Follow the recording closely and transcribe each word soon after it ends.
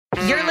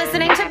You're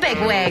listening to Big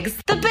Wigs.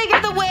 The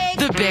bigger the wig,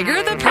 the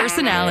bigger the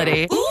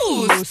personality.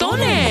 Ooh,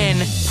 stunning.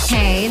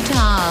 Hey,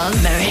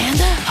 dolls.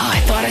 Miranda? Oh,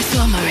 I thought I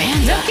saw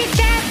Miranda. Look at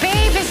that,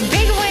 babe. It's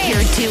Big Wigs.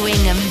 You're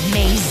doing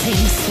amazing,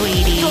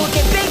 sweetie. Look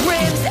at big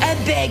ribs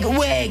and big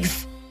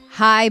wigs.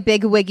 Hi,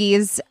 Big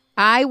Wiggies.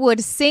 I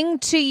would sing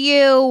to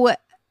you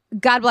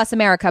God Bless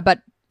America,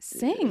 but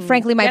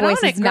frankly, my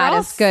voice is not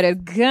as good as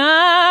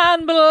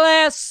God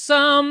Bless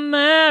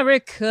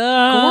America.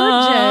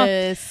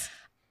 Gorgeous.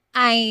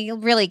 I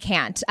really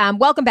can't.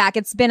 Welcome back.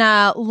 It's been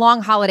a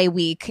long holiday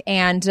week,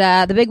 and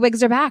the Big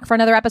Wigs are back for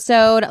another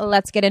episode.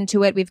 Let's get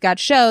into it. We've got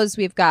shows.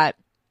 We've got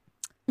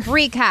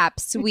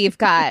recaps. We've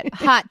got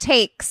hot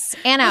takes.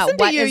 Anna,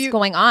 what is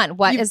going on?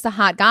 What is the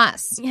hot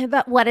goss? Yeah,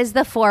 but what is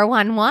the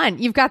 411?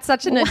 You've got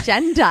such an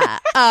agenda.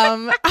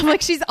 I'm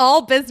like, she's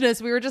all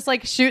business. We were just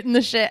like shooting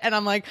the shit, and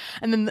I'm like,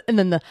 and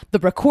then the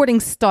recording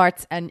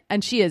starts, and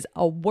she is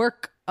a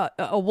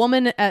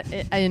woman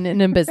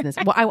in a business.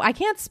 Well, I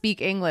can't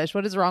speak English.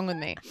 What is wrong with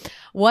me?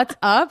 What's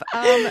up?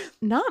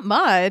 Not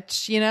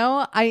much. You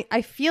know,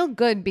 I feel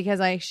good because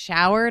I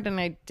showered and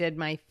I did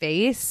my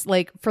face.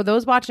 Like, for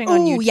those watching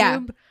on YouTube, yeah.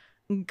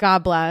 God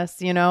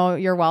bless. You know,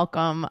 you're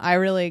welcome. I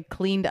really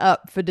cleaned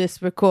up for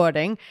this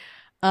recording.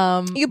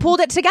 You pulled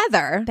it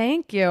together.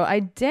 Thank you. I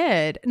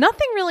did.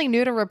 Nothing really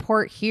new to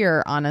report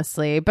here,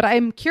 honestly, but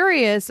I'm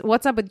curious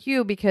what's up with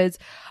you, because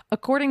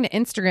according to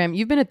Instagram,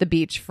 you've been at the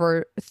beach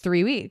for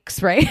 3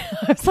 weeks, right?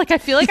 It's like, I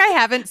feel like I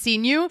haven't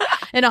seen you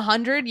in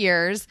 100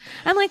 years.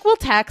 And like, we'll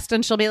text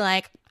and she'll be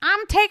like,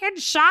 I'm taking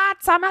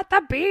shots. I'm at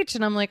the beach.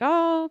 And I'm like,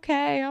 oh,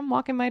 okay. I'm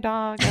walking my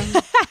dog.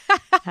 I'm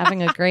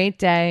having a great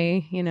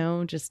day. You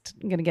know, just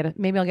gonna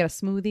maybe I'll get a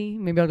smoothie.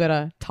 Maybe I'll go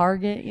to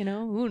Target. You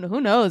know,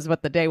 who knows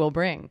what the day will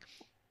bring.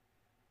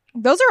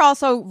 Those are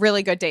also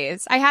really good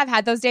days. I have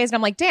had those days, and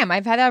I'm like, damn,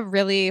 I've had a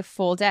really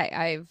full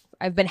day.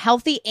 I've been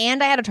healthy,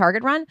 and I had a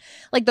Target run.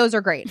 Like, those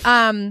are great.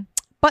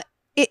 But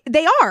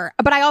they are.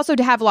 But I also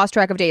have lost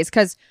track of days,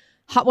 because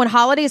when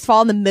holidays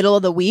fall in the middle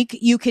of the week,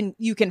 you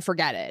can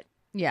forget it.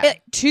 Yeah.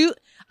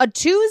 A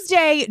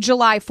Tuesday,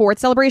 July 4th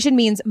celebration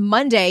means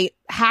Monday,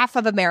 half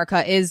of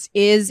America is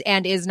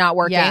not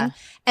working. Yeah.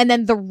 And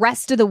then the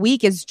rest of the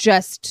week is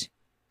just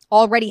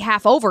already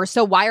half over.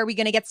 So why are we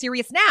going to get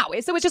serious now?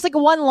 So it's just like a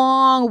one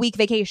long week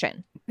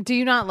vacation. Do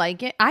you not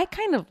like it? I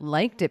kind of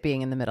liked it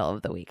being in the middle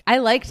of the week. I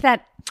liked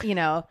that, you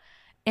know,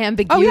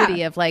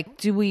 ambiguity of like,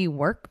 do we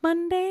work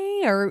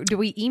Monday or do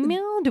we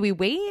email? Do we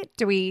wait?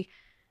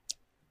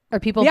 Are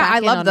people back I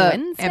in love on the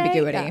Wednesday?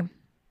 ambiguity.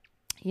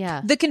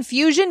 Yeah. The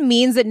confusion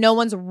means that no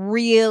one's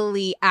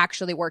really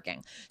actually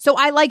working. So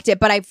I liked it,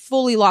 but I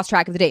fully lost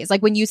track of the days.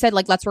 Like when you said,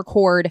 like, let's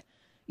record,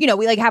 you know,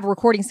 we like have a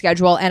recording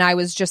schedule, and I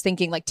was just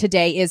thinking like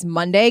today is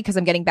Monday because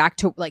I'm getting back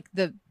to like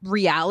the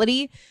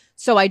reality.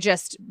 So I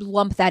just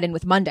lumped that in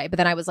with Monday. But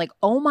then I was like,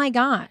 oh my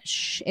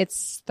gosh,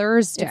 it's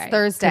Thursday. It's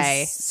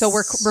Thursday. So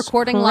we're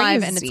recording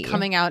live and it's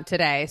coming out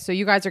today. So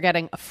you guys are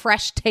getting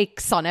fresh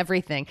takes on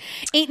everything.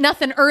 Ain't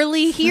nothing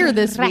early here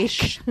this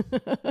week.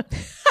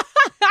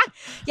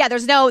 Yeah,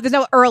 there's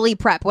no early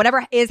prep.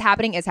 Whatever is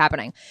happening is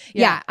happening.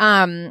 Yeah.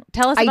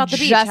 Tell us about the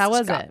beach. How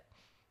was it?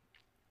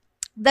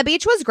 The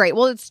beach was great.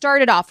 Well, it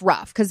started off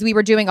rough because we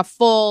were doing a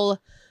full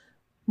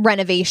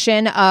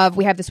renovation of,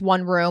 we have this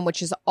one room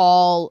which is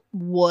all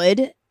wood.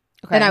 Okay.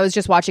 And I was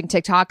just watching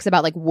TikToks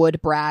about like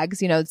wood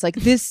brags. You know, it's like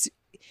this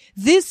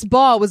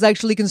bar was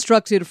actually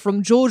constructed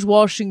from George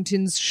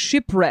Washington's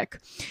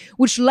shipwreck,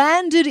 which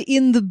landed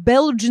in the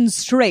Belgian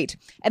Strait.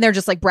 And they're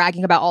just like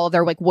bragging about all of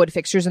their like wood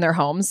fixtures in their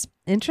homes.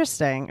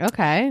 Interesting.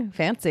 Okay.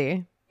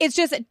 Fancy. It's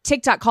just a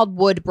TikTok called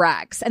Wood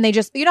Brags. And they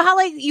just, you know how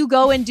like you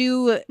go and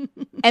do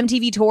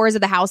MTV tours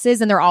of the houses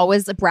and they're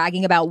always like,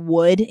 bragging about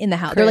wood in the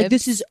house. They're like,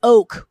 this is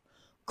oak.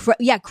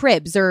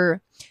 Cribs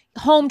or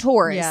home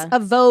tours, a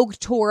Vogue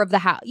tour of the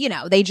house. You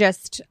know, they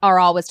just are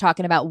always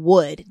talking about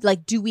wood.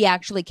 Like, do we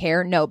actually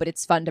care? No, but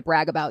it's fun to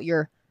brag about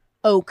your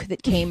oak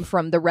that came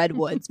from the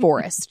redwoods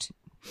forest.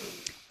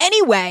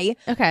 Anyway,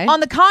 on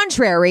the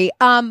contrary,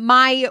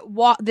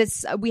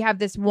 we have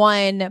this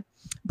one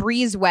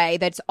breezeway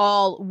that's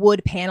all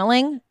wood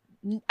paneling.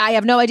 I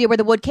have no idea where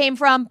the wood came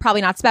from.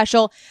 Probably not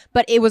special,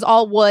 but it was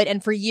all wood.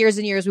 And for years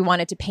and years, we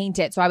wanted to paint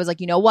it. So I was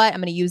like, you know what? I'm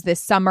going to use this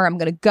summer. I'm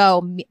going to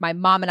go. My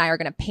mom and I are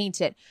going to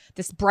paint it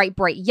this bright,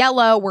 bright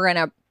yellow. We're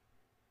going to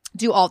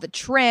do all the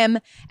trim.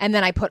 And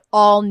then I put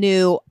all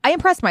new. I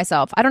impressed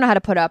myself. I don't know how to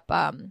put up.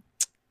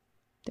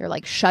 They're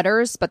like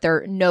shutters, but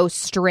they're no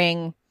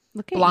string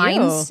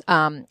blinds.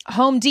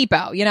 Home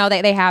Depot, you know,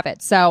 they have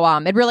it. So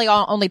it really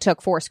only took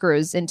 4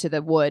 screws into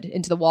the wood,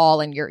 into the wall,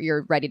 and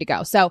you're ready to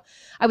go. So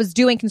I was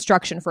doing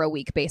construction for a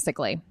week,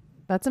 basically.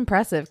 That's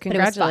impressive.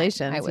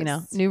 Congratulations. You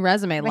know, new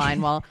resume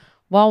line.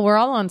 While we're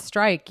all on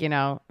strike, you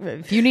know,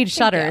 if you need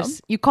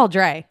shutters, you call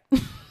Dre.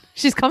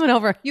 She's coming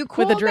over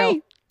with a drill.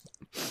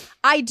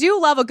 I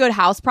do love a good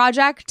house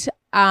project.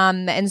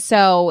 And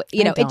so,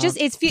 you know,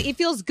 it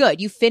feels good.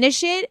 You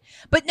finish it,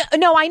 but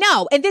no, I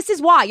know. And this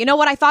is why, you know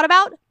what I thought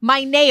about?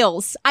 My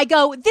nails. I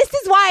go, this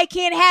is why I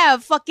can't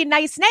have fucking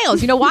nice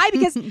nails. You know why?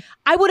 Because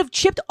I would have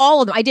chipped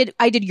all of them.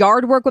 I did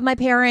yard work with my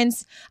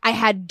parents. I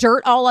had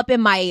dirt all up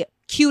in my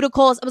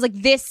cuticles. I was like,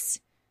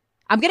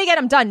 I'm going to get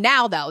them done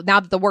now though, now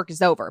that the work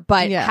is over.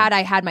 But had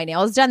I had my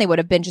nails done, they would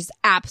have been just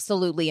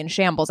absolutely in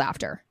shambles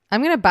after.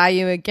 I'm going to buy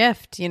you a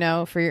gift, you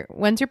know,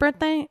 when's your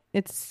birthday?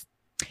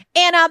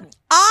 Anna,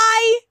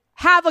 I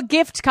have a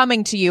gift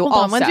coming to you. Hold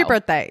also. on, when's your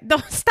birthday?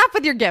 Don't stop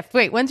with your gift.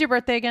 Wait, when's your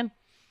birthday again?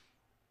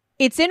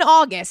 It's in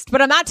August, but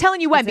I'm not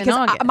telling you when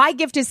because my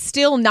gift is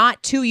still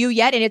not to you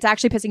yet, and it's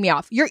actually pissing me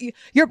off.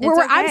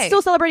 I'm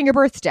still celebrating your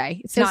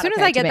birthday. As soon as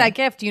I get that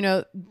gift, you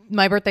know,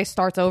 my birthday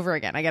starts over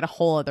again. I get a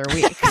whole other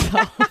week.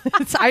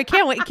 So I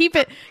can't wait. Keep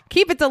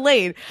it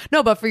delayed.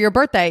 No, but for your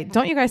birthday,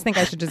 don't you guys think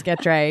I should just get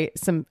Dre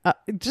some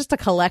just a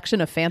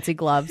collection of fancy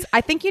gloves?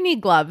 I think you need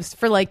gloves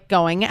for like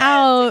going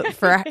out,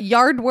 for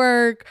yard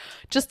work,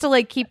 just to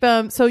like keep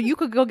them. So you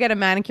could go get a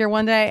manicure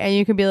one day, and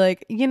you could be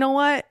like, you know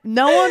what?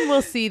 No one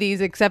will see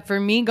these except for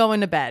me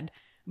going to bed,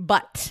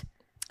 but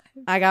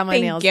I got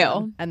my nails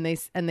done, and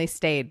they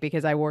stayed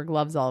because I wore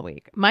gloves all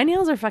week. My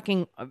nails are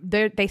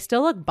they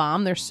still look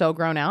bomb. They're so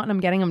grown out, and I'm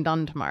getting them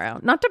done tomorrow.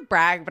 Not to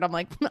brag, but I'm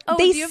like, oh,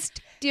 do you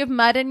have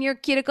mud in your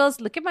cuticles?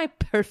 Look at my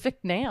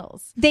perfect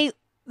nails.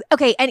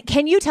 Okay, and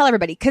can you tell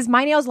everybody, because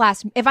my nails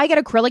last, if I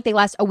get acrylic, they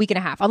last a week and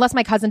a half, unless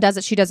my cousin does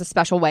it. She does a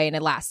special way and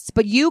it lasts.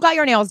 But you got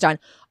your nails done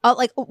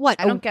like what?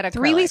 I don't get acrylic.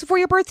 3 weeks before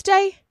your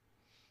birthday?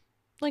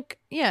 Like,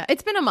 yeah,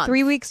 it's been a month.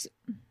 3 weeks.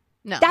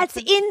 No, that's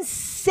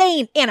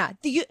insane, Anna.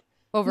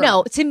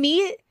 No, to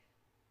me,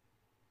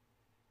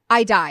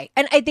 I die,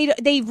 and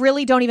they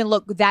really don't even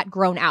look that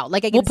grown out.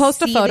 Like we'll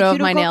post a photo of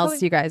my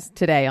nails, you guys,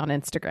 today on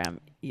Instagram.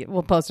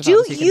 We'll post a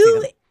photo. Do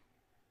you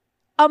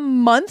a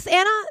month,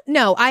 Anna?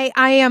 No,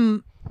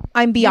 I'm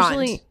beyond.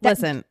 Usually,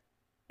 listen,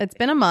 it's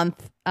been a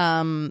month,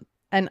 and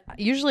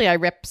usually I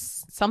rip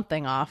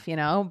something off, you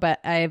know.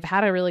 But I've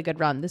had a really good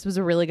run. This was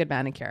a really good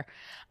manicure.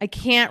 I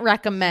can't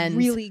recommend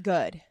really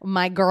good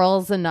my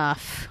girls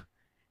enough.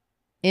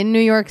 In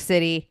New York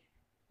City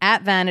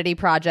at Vanity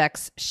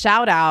Projects.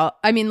 Shout out.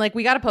 I mean, like,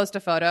 we got to post a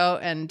photo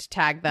and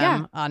tag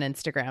them on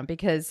Instagram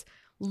because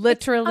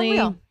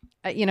literally,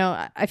 you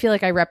know, I feel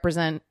like I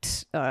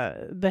represent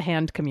the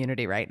hand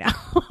community right now.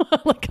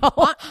 Like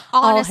honestly,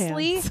 all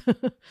hands.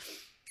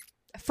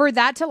 For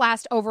that to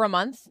last over a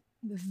month,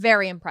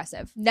 very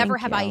impressive. Never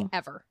have I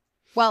ever.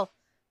 Well,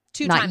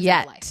 two not times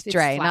yet, in my life.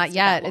 Dre, not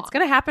yet. It's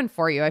going to happen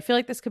for you. I feel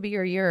like this could be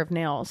your year of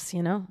nails,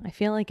 you know? I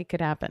feel like it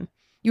could happen.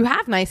 You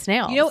have nice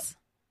nails. You know,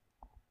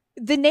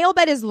 the nail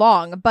bed is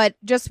long, but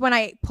just when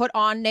I put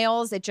on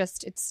nails,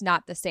 it's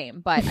not the same.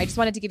 But I just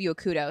wanted to give you a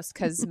kudos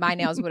because my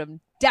nails would have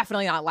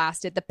definitely not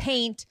lasted. The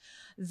paint,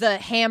 the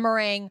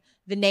hammering,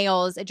 the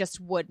nails, it just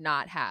would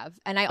not have.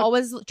 And I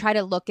always try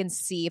to look and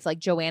see if like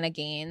Joanna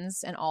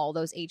Gaines and all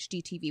those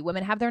HGTV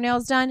women have their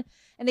nails done.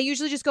 And they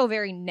usually just go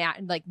very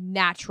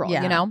natural,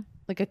 you know?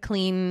 Like a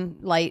clean,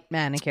 light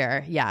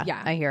manicure. Yeah,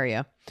 I hear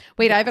you.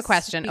 Wait, I have a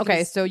question.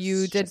 Okay, so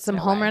you did some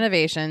home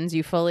renovations.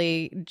 You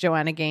fully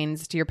Joanna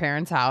Gaines to your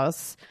parents'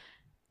 house.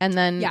 And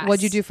then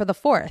what'd you do for the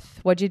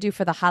 4th? What'd you do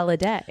for the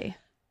holiday?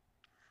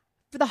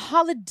 For the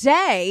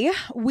holiday,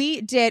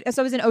 we did,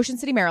 so I was in Ocean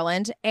City,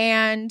 Maryland,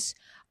 and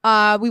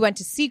we went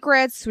to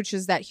Secrets, which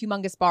is that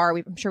humongous bar.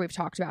 I'm sure we've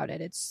talked about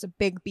it. It's a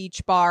big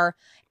beach bar.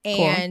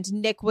 And cool.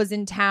 Nick was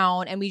in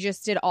town, and we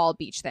just did all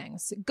beach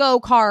things.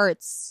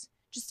 Go-karts.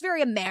 Just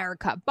very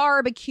America.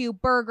 Barbecue,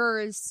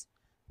 burgers.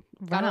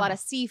 Got a lot of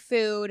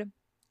seafood.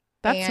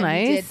 That's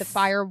nice. We did the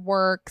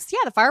fireworks. Yeah,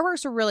 the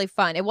fireworks were really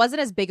fun. It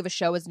wasn't as big of a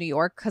show as New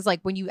York because, like,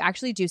 when you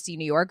actually do see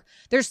New York,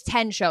 there's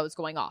 10 shows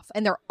going off,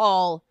 and they're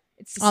all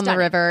on the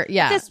river.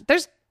 Yeah,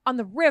 there's on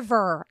the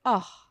river.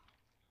 Oh,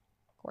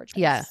 gorgeous.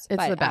 Yeah,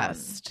 it's the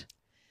best.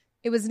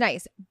 It was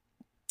nice,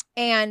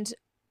 and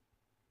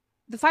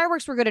the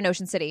fireworks were good in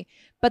Ocean City,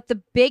 but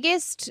the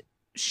biggest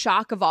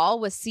shock of all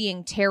was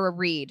seeing Tara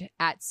Reid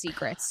at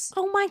Secrets.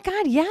 Oh my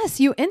God, yes.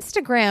 You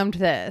Instagrammed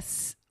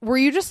this. Were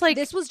you just like,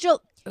 this was July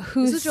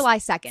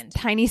 2nd.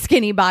 Tiny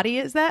skinny body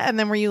is that? And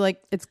then were you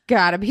like, it's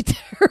gotta be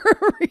Tara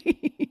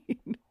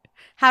Reid?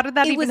 How did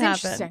that even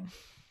happen?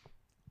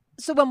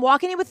 So I'm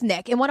walking in with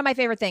Nick, and one of my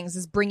favorite things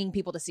is bringing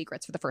people to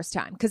Secrets for the first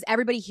time because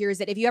everybody hears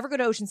it. If you ever go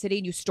to Ocean City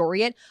and you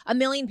story it, a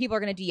million people are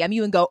going to DM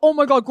you and go, oh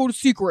my God, go to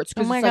Secrets.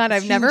 Oh my God,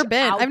 I've never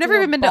been. I've never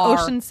even been to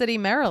Ocean City,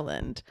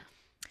 Maryland.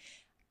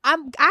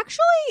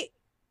 Actually,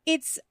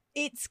 it's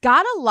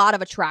got a lot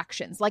of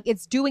attractions. Like,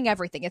 it's doing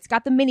everything. It's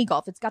got the mini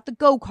golf. It's got the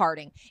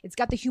go-karting. It's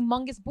got the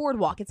humongous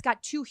boardwalk. It's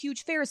got 2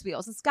 huge Ferris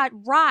wheels. It's got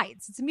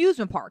rides. It's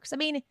amusement parks. I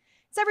mean,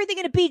 it's everything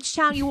in a beach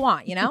town you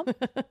want, you know?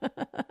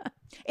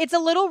 It's a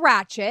little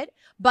ratchet,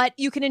 but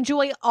you can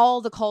enjoy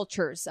all the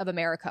cultures of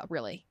America,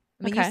 really.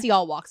 I mean, you see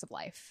all walks of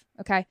life,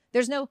 okay?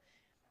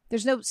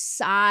 There's no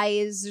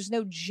size. There's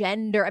no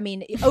gender. I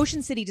mean,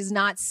 Ocean City does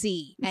not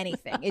see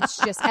anything. It's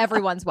just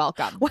everyone's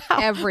welcome. Wow.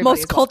 Everybody's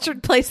Most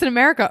cultured place in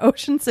America,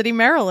 Ocean City,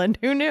 Maryland.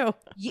 Who knew?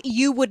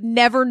 You would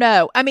never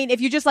know. I mean,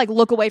 if you just like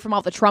look away from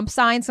all the Trump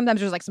signs, sometimes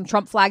there's like some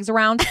Trump flags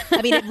around.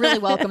 I mean, it really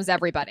welcomes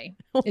everybody.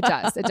 Wow. It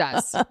does. It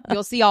does.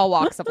 You'll see all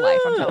walks of life.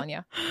 I'm telling you.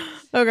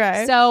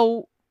 Okay.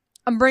 So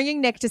I'm bringing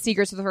Nick to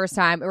Seegers for the first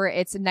time, where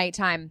it's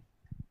nighttime.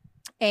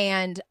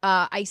 And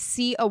I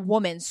see a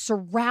woman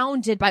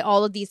surrounded by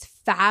all of these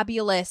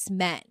fabulous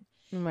men.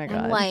 Oh my God.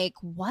 I'm like,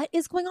 what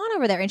is going on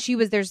over there? And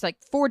there's like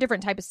 4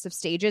 different types of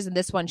stages. And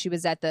this one, she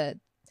was at the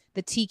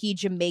Tiki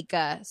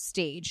Jamaica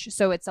stage.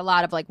 So it's a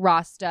lot of like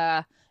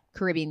Rasta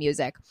Caribbean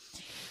music.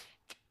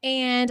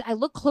 And I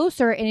look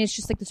closer and it's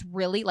just like this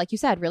really, like you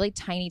said, really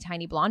tiny,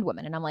 tiny blonde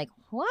woman. And I'm like,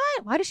 what?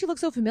 Why does she look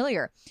so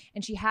familiar?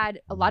 And she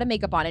had a lot of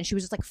makeup on and she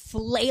was just like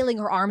flailing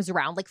her arms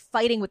around, like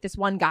fighting with this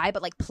one guy,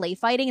 but like play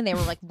fighting. And they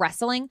were like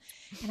wrestling.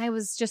 And I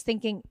was just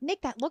thinking,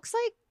 Nick, that looks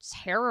like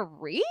Tara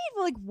Reid.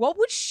 Like, what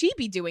would she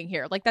be doing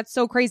here? Like, that's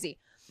so crazy.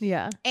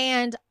 Yeah.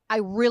 And I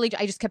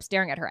just kept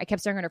staring at her. I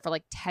kept staring at her for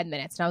like 10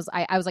 minutes. And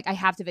I was like, I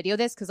have to video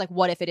this because like,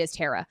 what if it is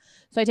Tara?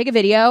 So I take a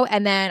video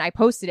and then I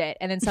posted it.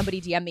 And then somebody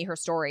DM'd me her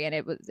story. And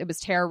it was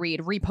Tara Reid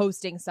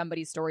reposting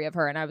somebody's story of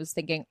her. And I was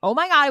thinking, oh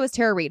my God, it was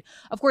Tara Reid.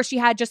 Of course, she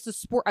had just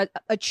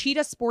a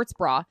cheetah sports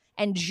bra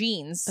and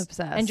jeans.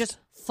 Obsessed. And just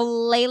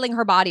flailing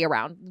her body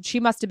around. She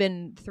must have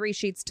been 3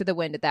 sheets to the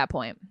wind at that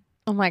point.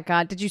 Oh my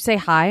God. Did you say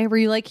hi? Were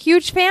you like,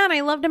 huge fan?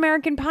 I loved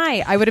American Pie.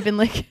 I would have been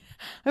like,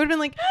 we're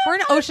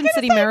in Ocean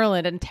City,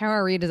 Maryland, and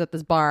Tara Reid is at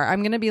this bar.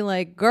 I'm going to be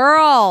like,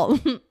 girl,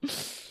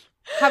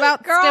 how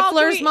about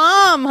Stifler's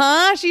mom,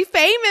 huh? She's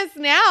famous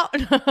now.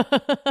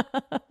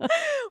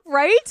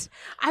 Right?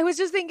 I was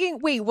just thinking,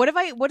 wait, what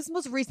is the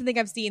most recent thing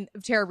I've seen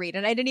of Tara Reid?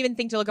 And I didn't even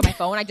think to look at my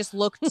phone. I just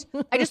looked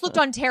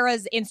on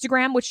Tara's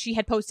Instagram, which she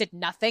had posted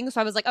nothing. So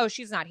I was like, oh,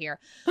 she's not here.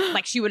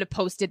 Like she would have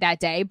posted that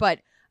day. But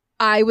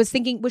I was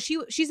thinking,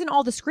 she's in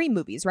all the Scream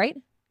movies, right?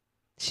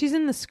 She's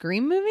in the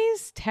Scream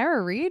movies? Tara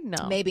Reid?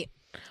 No. Maybe.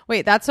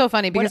 Wait, that's so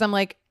funny because I'm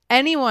like,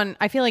 I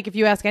feel like if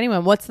you ask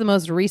anyone, what's the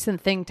most recent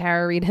thing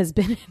Tara Reid has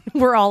been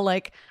in? We're all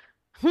like,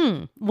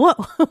 what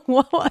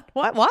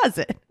was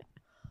it?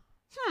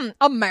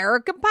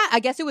 American Pie. I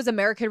guess it was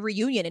American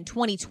Reunion in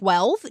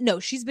 2012. No,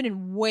 she's been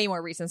in way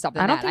more recent stuff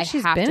than I don't that. think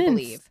she's have been to in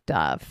believe.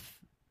 stuff.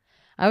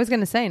 I was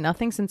going to say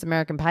nothing since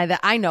American Pie that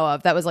I know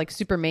of that was like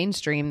super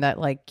mainstream that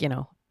like,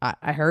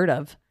 I heard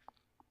of.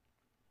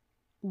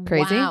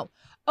 Crazy. Wow.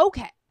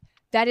 Okay.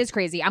 That is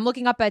crazy. I'm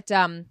looking up at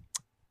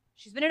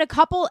she's been in a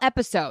couple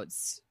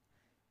episodes.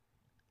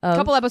 A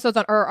couple episodes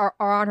are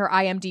on her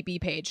IMDb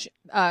page.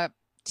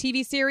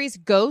 TV series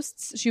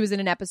Ghosts, she was in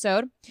an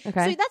episode.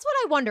 Okay. So that's what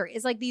I wonder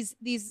is like these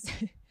these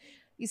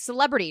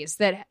celebrities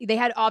that they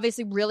had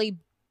obviously really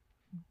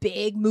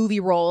big movie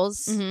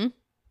roles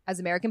as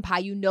American Pie.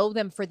 You know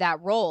them for that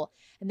role.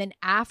 And then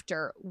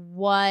after,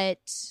 what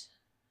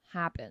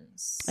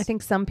happens? I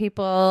think some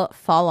people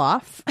fall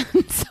off.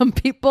 Some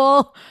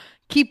people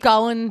keep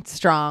going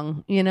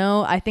strong,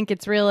 I think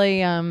it's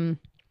really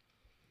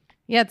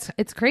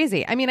it's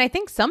crazy. I mean, I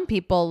think some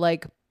people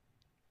like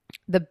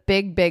the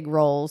big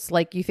roles,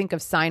 like you think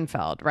of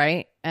Seinfeld,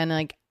 right? And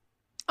like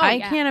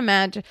can't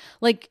imagine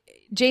like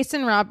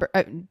Jason,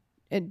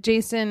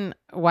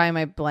 why am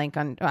I blank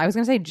on, I was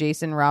gonna say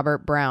Jason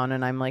Robert Brown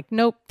and I'm like,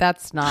 nope,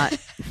 that's not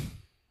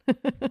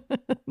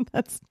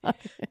that's not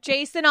it.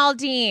 Jason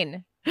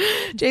Aldean.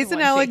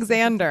 Jason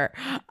Alexander.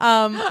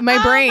 My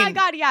brain. Oh my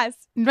God, yes.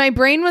 My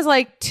brain was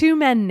like 2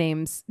 men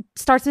names.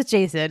 Starts with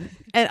Jason.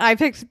 And I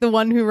picked the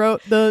one who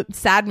wrote the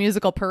sad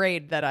musical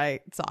Parade that I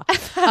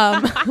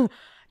saw.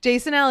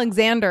 Jason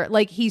Alexander,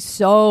 like he's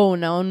so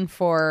known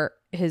for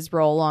his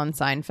role on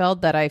Seinfeld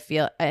that I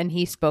feel, and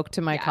he spoke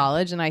to my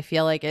college, and I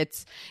feel like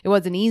it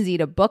wasn't easy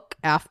to book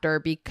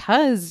after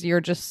because you're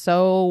just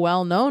so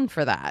well known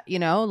for that,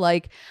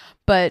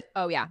 but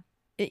oh yeah.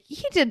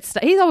 He did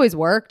he's always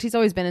worked, he's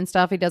always been in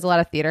stuff, he does a lot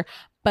of theater,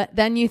 but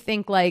then you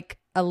think like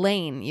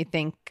Elaine, you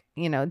think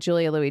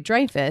Julia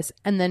Louis-Dreyfus,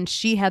 and then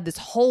she had this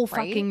whole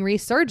fucking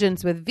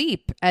resurgence with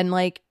Veep and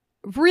like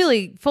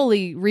really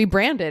fully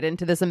rebranded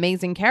into this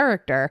amazing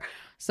character.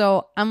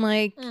 So I'm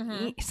like,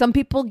 some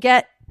people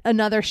get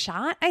another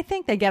shot. I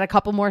think they get a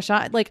couple more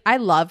shots. Like I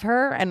love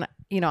her, and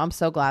I'm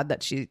so glad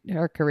that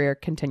her career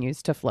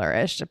continues to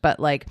flourish, but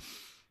like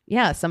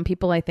some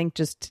people I think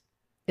just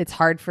it's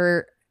hard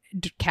for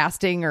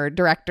casting or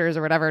directors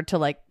or whatever to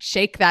like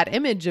shake that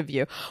image of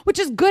you, which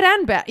is good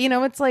and bad.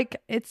 It's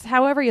like, it's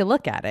however you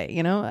look at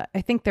it.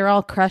 I think they're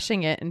all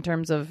crushing it in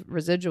terms of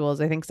residuals.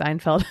 I think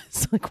Seinfeld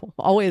is like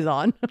always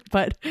on,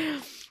 but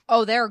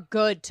they're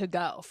good to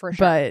go for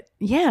sure.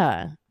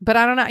 But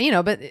I don't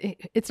know, but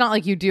it's not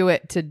like you do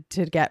it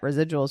to get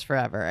residuals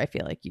forever. I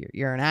feel like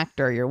you're an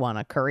actor, you want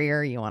a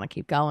career, you want to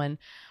keep going,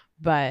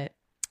 but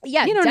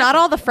yeah, not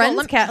all the Friends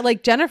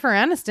like Jennifer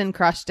Aniston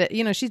crushed it.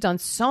 She's done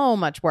so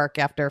much work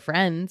after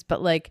Friends,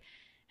 but like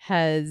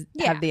have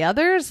the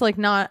others like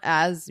not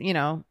as, I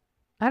don't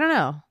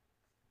know.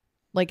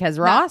 Like has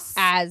Ross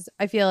as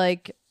I feel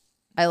like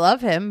I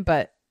love him,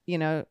 but you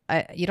know,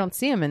 you don't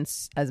see him in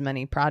as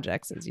many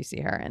projects as you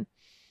see her in.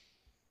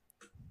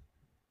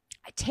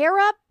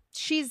 Tara,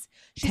 she's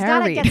Tara got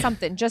to Reid. get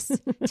something. Just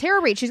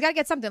Tara Reid, she's got to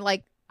get something.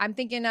 Like, I'm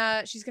thinking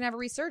she's going to have a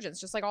resurgence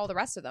just like all the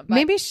rest of them. But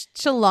Maybe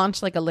she'll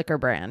launch like a liquor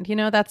brand. You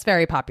know, that's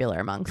very popular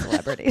among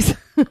celebrities.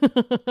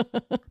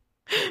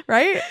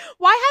 Right?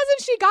 why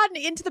hasn't she gotten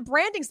into the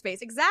branding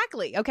space?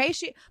 Exactly. Okay.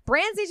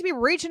 Brands need to be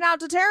reaching out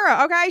to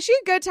Tara. Okay. She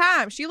had a good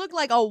time. She looked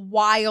like a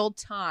wild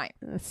time.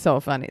 It's so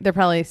funny. They're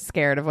probably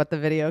scared of what the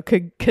video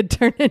could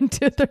turn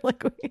into. They're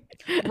like,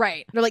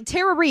 Right. They're like,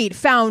 Tara Reid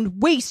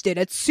found wasted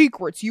at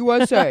Secrets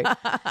USA.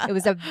 It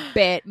was a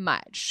bit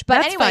much. But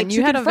that's anyway, fun.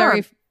 You had a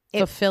very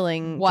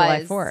fulfilling July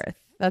was- 4th.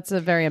 That's a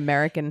very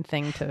American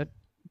thing to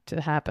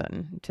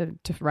happen, to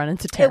run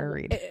into Tara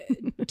Reid.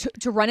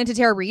 to run into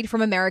Tara Reid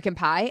from American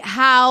Pie.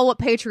 How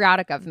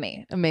patriotic of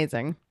me.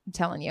 Amazing. I'm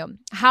telling you.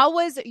 How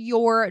was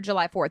your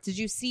July 4th? Did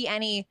you see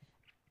any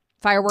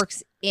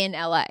fireworks in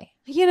LA?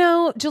 You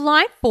know,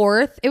 July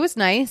 4th, it was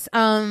nice.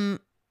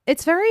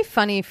 It's very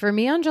funny for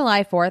me on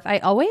July 4th. I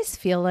always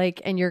feel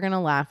like, and you're going to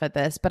laugh at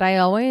this, but I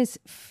always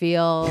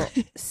feel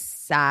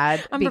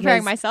sad. I'm because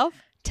preparing myself.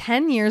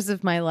 10 years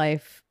of my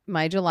life,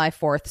 my July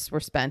 4ths were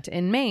spent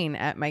in Maine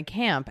at my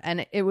camp.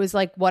 And it was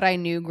like what I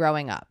knew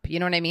growing up. You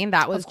know what I mean?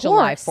 That was Of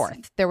July course.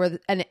 4th.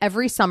 And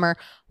every summer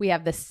we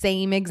have the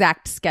same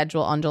exact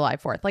schedule on July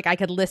 4th. Like I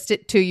could list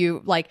it to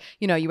you. Like,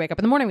 you know, you wake up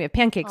in the morning, we have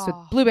pancakes with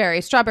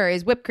blueberries,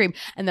 strawberries, whipped cream.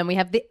 And then we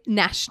have the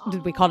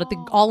we called it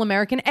the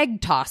All-American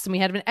Egg Toss. And we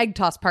had an egg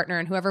toss partner,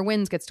 and whoever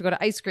wins gets to go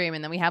to ice cream.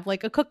 And then we have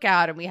like a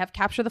cookout, and we have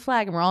Capture the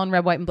Flag, and we're all in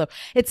red, white, and blue.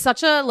 It's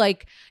such an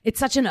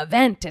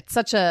event. It's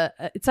such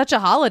a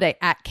holiday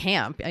at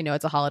camp. I know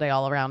it's a holiday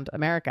all around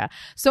America.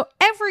 So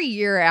every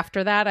year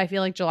after that, I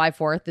feel like July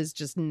 4th is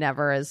just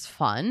never as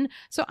fun.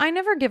 So I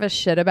never give a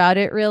shit about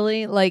it,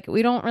 really. Like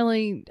we don't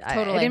really,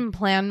 Totally. I didn't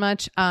plan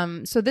much.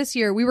 So this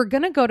year we were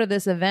going to go to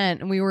this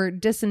event and we were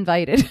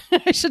disinvited,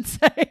 I should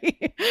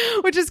say,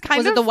 which is kind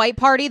Was of it the white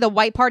party in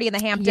the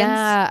Hamptons?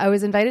 yeah, I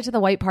was invited to the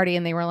white party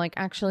and they were like,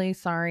 actually,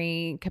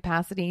 sorry,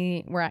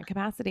 capacity. We're at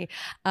capacity.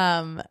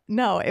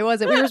 No, it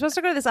wasn't. We were supposed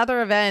to go to this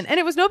other event and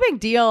it was no big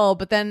deal.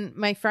 But then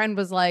my friend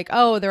was like,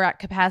 oh, they're at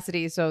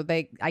capacity. So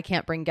I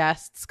can't bring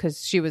guests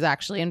because she was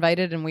actually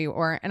invited and we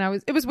weren't. And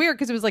it was weird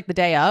because it was like the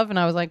day of and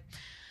I was like,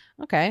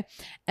 okay.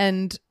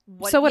 And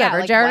so whatever.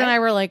 like Jared what? and I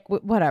were like,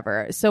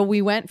 whatever. So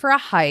we went for a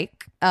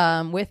hike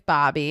with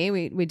Bobby.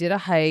 We did a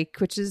hike,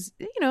 which is,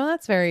 you know,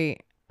 that's very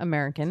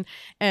American.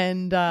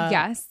 And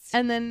Yes.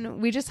 and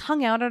then we just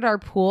hung out at our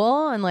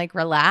pool and like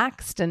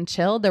relaxed and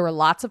chilled. There were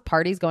lots of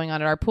parties going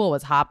on at our pool. It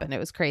was hopping. It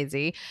was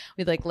crazy.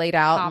 We like laid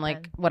out and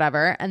like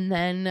whatever. And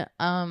then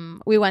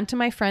we went to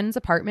my friend's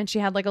apartment. She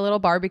had like a little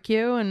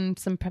barbecue and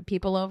some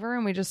people over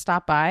and we just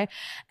stopped by.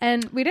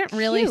 And we didn't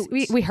really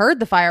we heard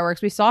the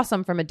fireworks. We saw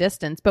some from a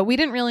distance, but we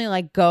didn't really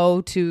like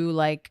go to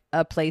like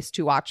a place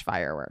to watch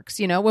fireworks.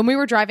 You know, when we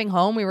were driving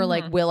home, we were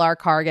like, will our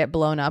car get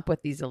blown up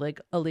with these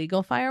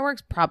illegal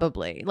fireworks?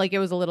 Probably. Like it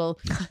was a little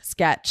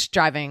sketch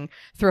driving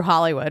through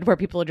Hollywood where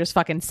people are just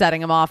fucking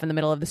setting them off in the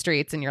middle of the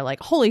streets and you're like,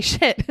 holy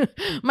shit,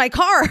 my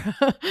car,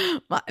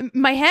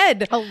 my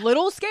head. A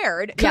little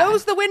scared.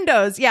 Close the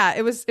windows. Yeah,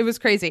 it was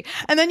crazy.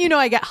 And then, you know,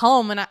 I get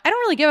home and I don't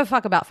really give a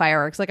fuck about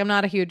fireworks. Like I'm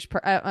not a huge,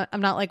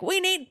 I'm not like, we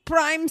need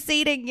prime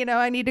seating. You know,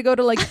 I need to go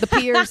to like the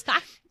piers.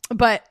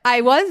 But I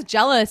was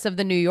jealous of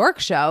the New York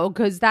show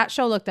because that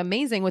show looked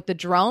amazing with the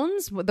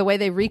drones, the way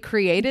they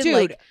recreated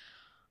Dude,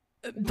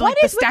 like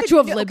the Statue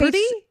of Liberty.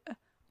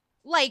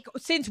 Like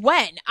since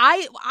when?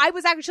 I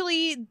was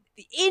actually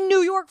in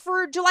New York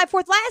for July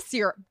 4th last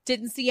year.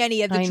 Didn't see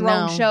any of the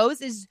drone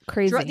shows. Is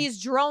crazy.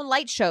 These drone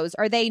light shows,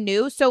 are they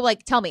new? So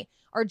like tell me,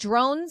 are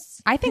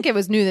drones? I think it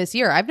was new this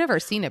year. I've never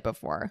seen it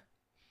before.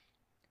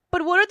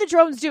 But what are the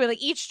drones doing?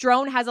 Like each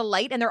drone has a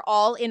light and they're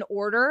all in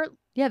order.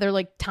 Yeah, they're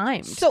like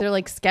timed. So- they're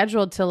like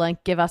scheduled to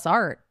like give us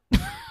art.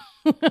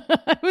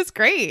 It was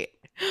great.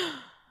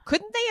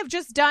 Couldn't they have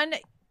just done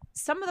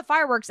some of the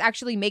fireworks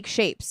actually make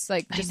shapes?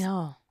 Like just,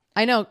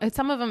 I know.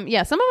 Some of them,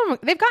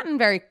 they've gotten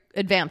very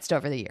advanced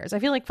over the years. I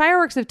feel like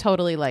fireworks have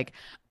totally like,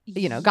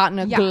 you know, gotten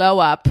a glow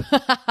up.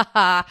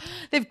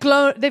 They've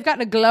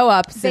gotten a glow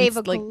up since they've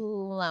like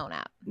blown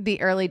up.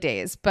 the early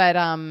days. But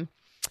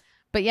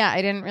yeah,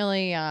 I didn't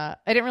really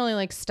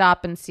like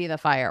stop and see the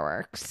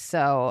fireworks.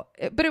 So,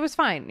 but it was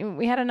fine.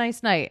 We had a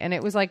nice night, and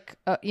it was like,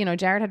 you know,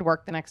 Jared had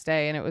work the next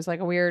day, and it was like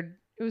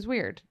it was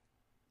weird,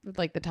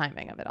 like the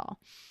timing of it all.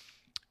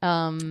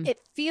 It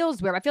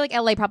feels weird. I feel like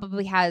LA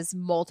probably has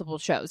multiple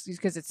shows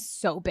because it's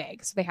so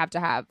big, so they have to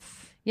have.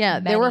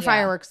 Yeah, there were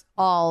fireworks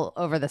all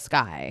over the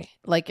sky.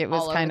 Like it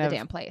was all kind over of the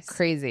damn place.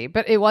 Crazy,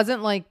 but it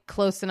wasn't like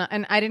close enough.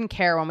 And I didn't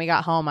care when we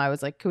got home. I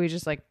was like, could we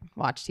just like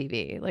watch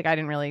TV? Like I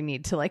didn't really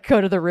need to like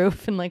go to the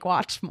roof and like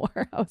watch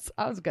more.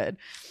 I was good.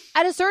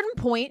 At a certain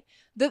point,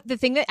 The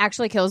thing that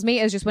actually kills me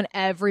is just when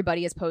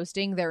everybody is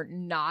posting their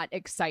not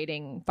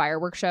exciting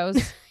firework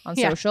shows on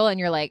social, and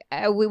you're like,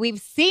 we've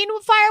seen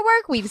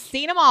firework, we've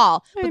seen them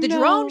all, but the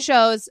drone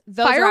shows,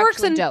 those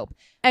Fireworks are actually dope.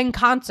 And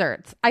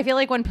concerts. I feel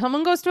like when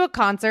someone goes to a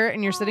concert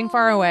and you're sitting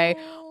far away,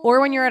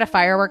 or when you're at a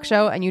fireworks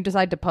show and you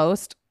decide to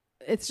post,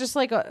 it's just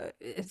like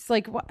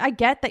I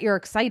get that you're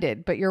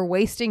excited, but you're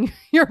wasting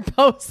your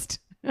post.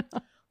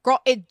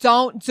 Girl,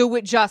 don't do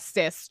it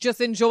justice.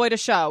 Just enjoy the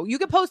show. You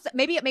could post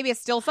maybe a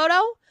still photo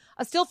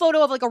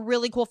of like a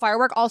really cool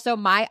firework. Also,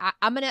 I'm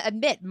gonna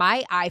admit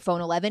my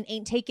iPhone 11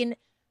 ain't taking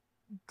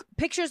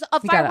pictures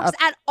of fireworks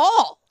at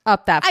all.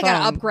 Up that phone. I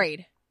gotta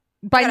upgrade.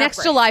 By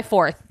next July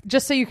 4th,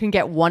 just so you can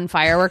get one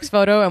fireworks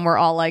photo, and we're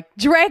all like,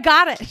 Dre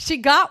got it. She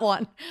got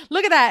one.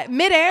 Look at that.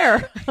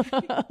 Midair.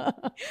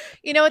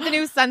 You know what the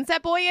new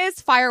Sunset Boy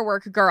is?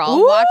 Firework girl.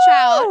 Ooh! Watch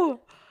out.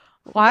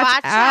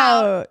 Watch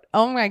out.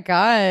 Oh my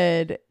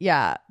God.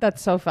 Yeah,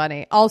 that's so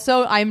funny.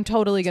 Also, I'm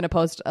totally going to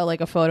post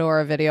a photo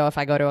or a video if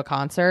I go to a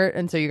concert.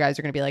 And so you guys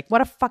are going to be like,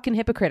 what a fucking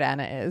hypocrite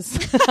Anna is.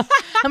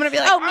 I'm going to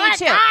be like, me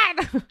too.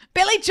 God,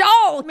 Billy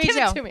Joel. Me give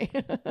too. it to me.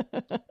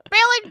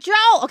 Billy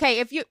Joel. Okay,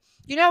 if you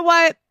know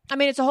what? I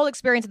mean, it's a whole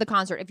experience at the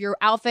concert. If your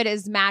outfit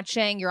is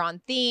matching, you're on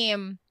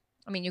theme.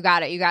 I mean, you got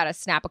to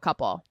snap a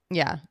couple.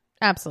 Yeah,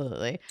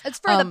 absolutely. It's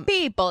for the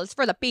people. It's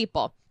for the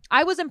people.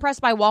 I was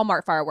impressed by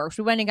Walmart fireworks.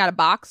 We went and got a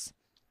box.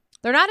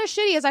 They're not as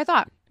shitty as I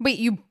thought. Wait,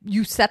 you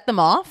set them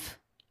off?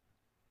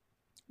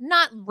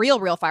 Not real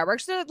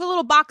fireworks. They're the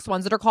little box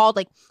ones that are called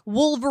like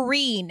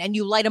Wolverine, and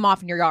you light them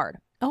off in your yard.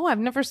 Oh, I've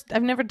never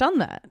done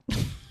that.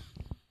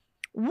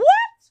 What?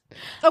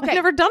 Okay. I've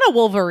never done a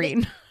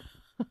Wolverine.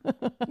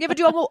 You ever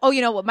do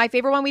you know what? My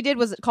favorite one we did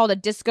was called a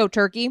disco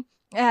turkey.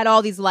 It had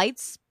all these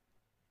lights.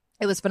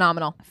 It was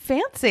phenomenal.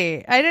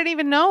 Fancy. I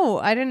didn't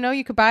know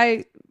you could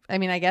buy. I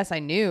mean, I guess I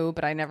knew,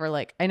 but I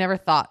never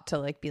thought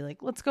to be like,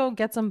 let's go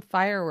get some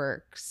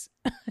fireworks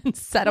and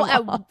set them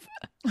off.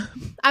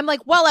 I'm like,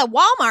 well, at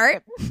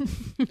Walmart,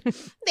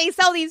 they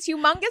sell these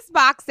humongous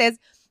boxes.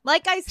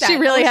 Like I said, she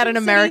really had an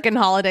City. American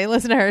holiday.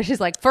 Listen to her.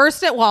 She's like,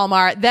 first at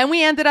Walmart, then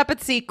we ended up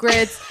at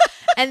Secrets,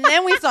 and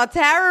then we saw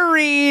Tara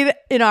Reid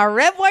in our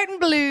red, white, and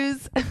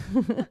blues.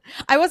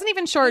 I wasn't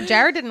even sure.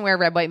 Jared didn't wear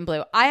red, white, and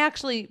blue. I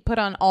actually put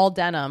on all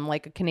denim,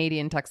 like a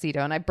Canadian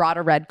tuxedo, and I brought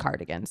a red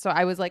cardigan. So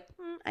I was like,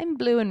 I'm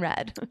blue and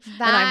red, and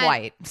I'm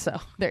white. So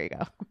there you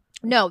go.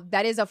 No,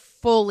 that is I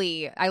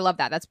love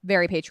that. That's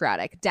very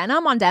patriotic.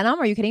 Denim on denim?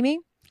 Are you kidding me?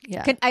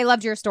 Yeah. I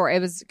loved your story. It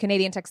was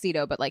Canadian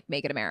tuxedo, but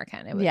make it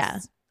American. It was. Yeah.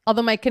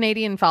 Although my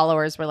Canadian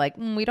followers were like,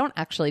 we don't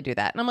actually do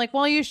that. And I'm like,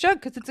 well, you should,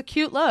 because it's a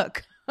cute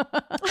look.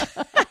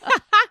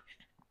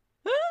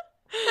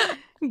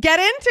 Get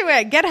into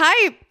it. Get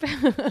hype.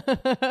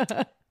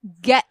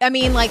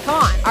 Come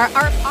on.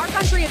 Our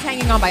country is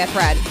hanging on by a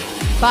thread.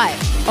 But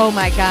oh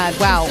my God,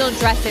 wow. Still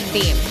dressed in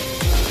theme.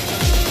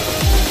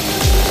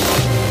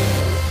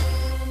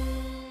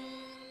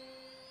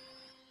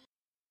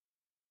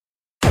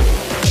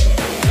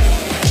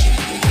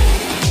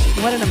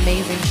 What an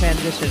amazing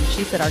transition.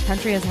 She said our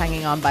country is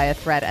hanging on by a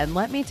thread. And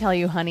let me tell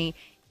you, honey,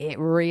 it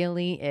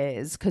really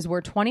is, because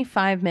we're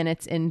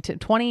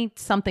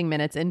 20-something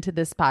minutes into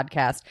this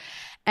podcast.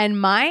 And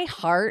my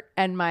heart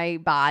and my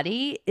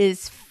body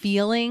is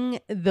feeling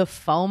the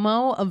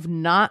FOMO of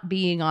not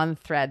being on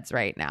Threads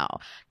right now.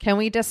 Can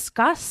we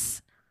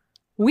discuss?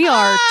 We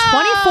are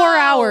not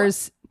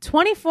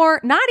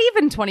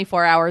even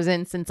 24 hours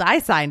in since I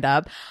signed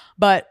up,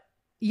 but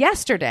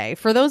yesterday,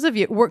 for those of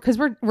you, because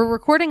we're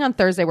recording on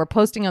Thursday, we're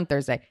posting on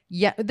Thursday.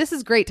 Yeah, this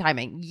is great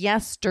timing.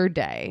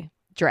 Yesterday,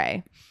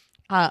 Dre,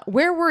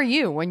 where were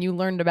you when you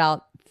learned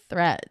about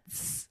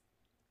Threads?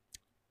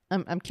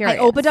 I'm curious.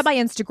 I opened up my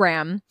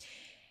Instagram.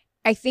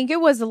 I think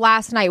it was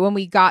last night when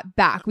we got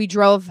back. We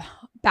drove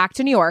back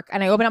to New York,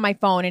 and I opened up my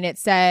phone, and it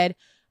said,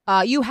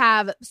 you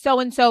have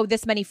so-and-so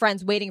this many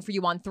friends waiting for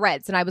you on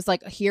Threads. And I was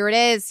like, here it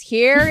is.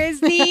 Here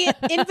is the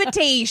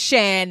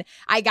invitation.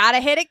 I got to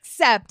hit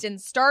accept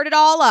and start it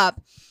all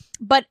up.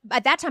 But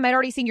at that time, I'd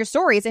already seen your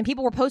stories, and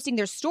people were posting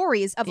their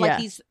stories of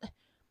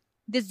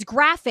this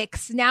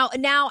graphics. Now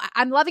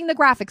I'm loving the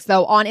graphics,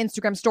 though, on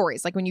Instagram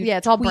stories. Like when you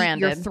it's all tweet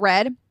branded. your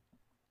thread.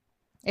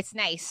 It's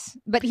nice.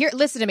 But here,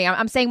 listen to me.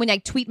 I'm saying when I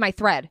tweet my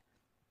thread.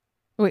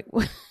 Wait,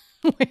 what?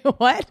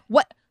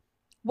 What?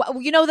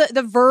 You know,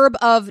 the verb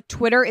of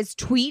Twitter is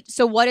tweet.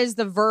 So what is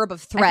the verb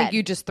of thread? I think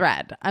you just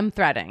thread. I'm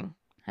threading.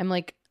 I'm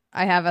like,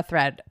 I have a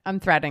thread.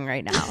 I'm threading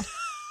right now.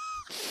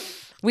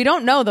 We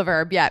don't know the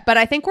verb yet, but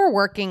I think we're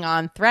working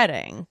on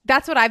threading.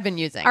 That's what I've been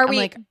using.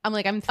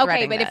 I'm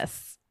threading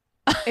this.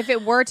 If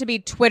it were to be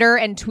Twitter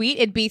and tweet,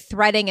 it'd be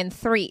threading and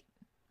threed.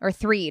 Or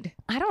threed.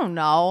 I don't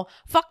know.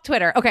 Fuck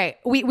Twitter. Okay,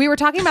 we were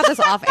talking about this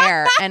off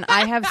air, and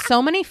I have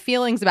so many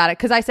feelings about it,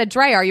 because I said,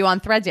 Dre, are you on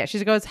Threads yet?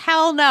 She goes,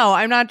 hell no,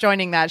 I'm not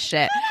joining that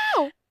shit.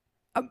 No.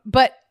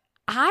 But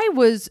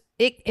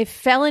it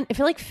fell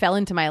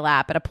into my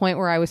lap at a point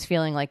where I was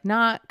feeling like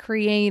not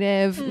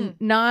creative,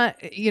 not,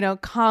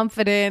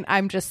 confident.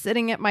 I'm just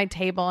sitting at my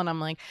table, and I'm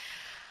like,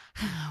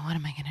 what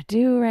am I going to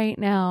do right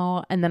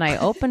now? And then I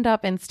opened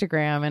up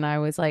Instagram, and I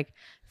was like,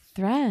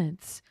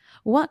 Threads.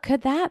 What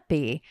could that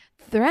be?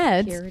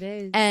 Threads. Here it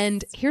is.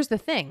 And here's the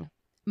thing.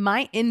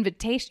 My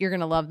invitation, you're going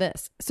to love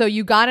this. So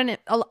you got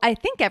I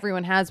think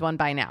everyone has one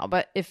by now,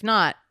 but if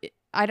not,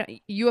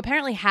 you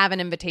apparently have an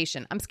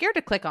invitation. I'm scared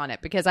to click on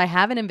it because I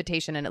have an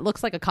invitation and it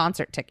looks like a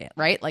concert ticket,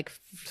 right? Like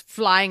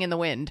flying in the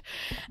wind.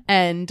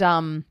 And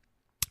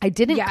I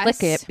didn't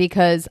click it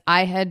because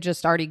I had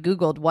just already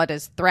Googled what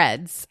is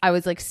Threads. I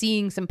was like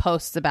seeing some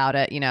posts about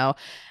it,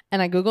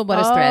 and I Googled what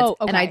is Threads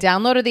and I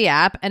downloaded the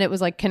app and it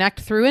was like connect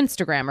through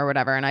Instagram or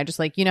whatever. And I just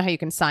like, how you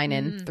can sign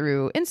in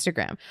through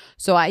Instagram.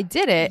 So I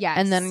did it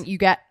and then you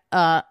get,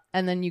 I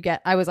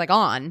was like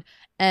on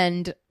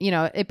and,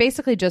 it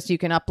basically just, you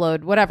can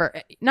upload whatever,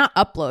 not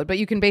upload, but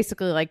you can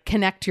basically like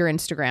connect your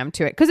Instagram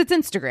to it because it's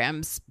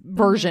Instagram's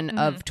version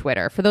of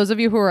Twitter. For those of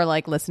you who are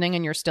like listening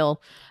and you're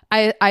still,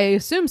 I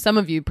assume some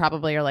of you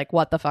probably are like,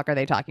 what the fuck are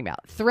they talking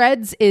about?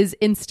 Threads is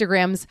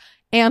Instagram's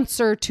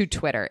answer to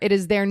Twitter. It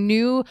is their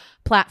new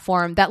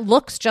platform that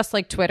looks just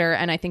like Twitter,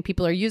 and I think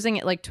people are using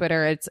it like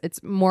Twitter.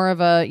 It's more of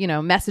a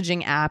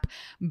messaging app,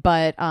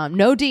 but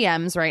no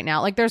DMs right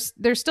now. Like there's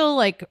still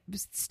like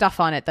stuff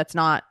on it that's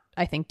not,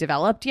 I think,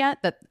 developed yet.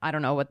 That I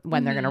don't know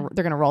when they're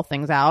gonna roll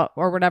things out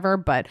or whatever.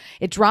 But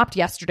it dropped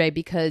yesterday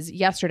because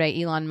yesterday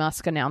Elon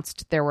Musk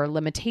announced there were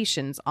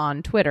limitations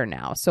on Twitter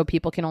now, so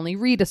people can only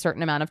read a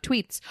certain amount of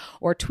tweets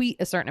or tweet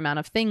a certain amount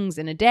of things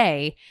in a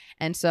day.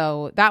 And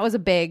so that was a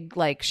big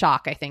like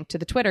shock, I think, to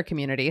the Twitter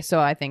community. So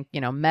I think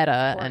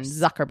Meta and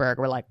Zuckerberg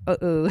were like,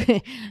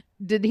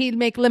 did he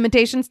make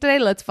limitations today?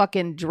 Let's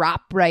fucking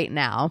drop right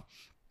now.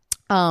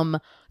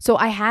 So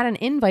I had an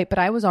invite, but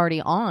I was already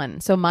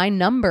on. So my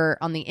number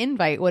on the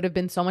invite would have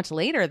been so much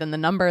later than the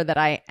number that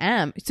I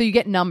am. So you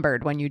get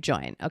numbered when you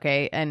join.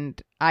 Okay.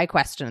 And I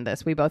questioned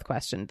this. We both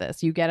questioned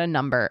this. You get a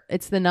number.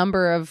 It's the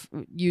number of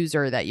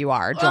user that you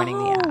are joining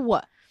the app.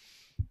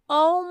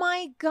 Oh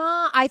my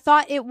God. I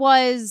thought it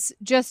was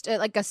just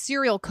like a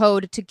serial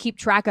code to keep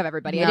track of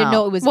everybody. No. I didn't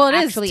know it was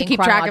actually to keep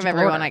track of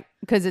everyone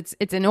because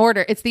it's in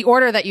order. It's the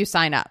order that you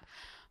sign up.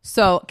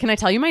 So can I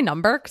tell you my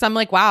number? Because I'm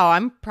like, wow,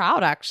 I'm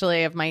proud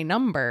actually of my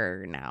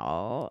number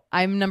now.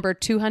 I'm number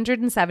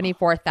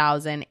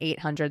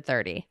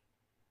 274,830.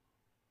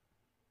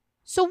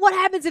 So what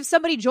happens if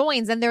somebody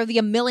joins and they're the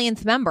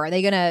millionth member? Are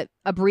they going to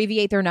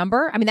abbreviate their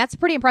number? I mean, that's a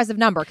pretty impressive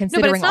number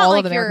considering all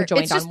of America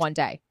joined on one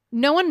day.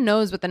 No one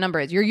knows what the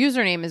number is. Your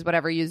username is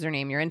whatever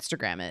username your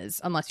Instagram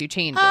is, unless you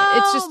change it.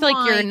 It's just like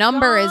your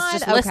number is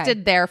just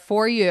listed there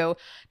for you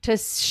to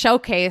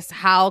showcase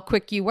how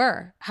quick you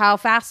were. How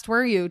fast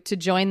were you to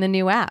join the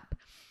new app?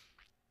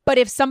 But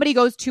if somebody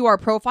goes to our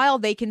profile,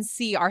 they can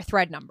see our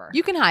thread number.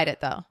 You can hide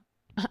it though.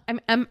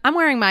 I'm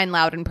wearing mine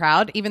loud and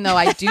proud, even though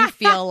I do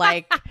feel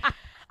like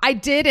I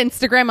did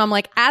Instagram. I'm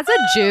like, as a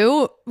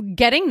Jew,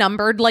 getting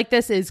numbered like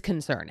this is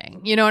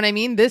concerning. You know what I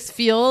mean? This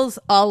feels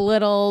a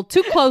little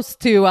too close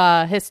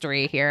to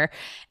history here.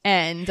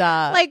 And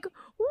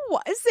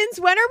since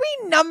when are we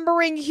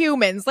numbering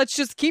humans? Let's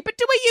just keep it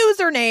to a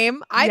username.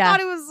 I thought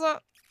it was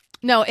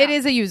No, it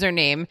is a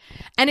username.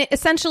 And it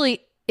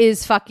essentially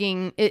is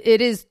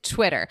it is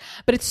Twitter.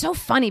 But it's so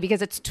funny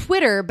because it's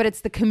Twitter, but it's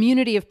the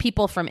community of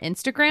people from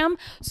Instagram.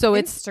 So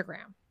it's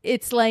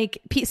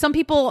like some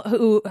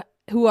people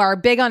who are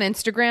big on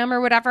Instagram or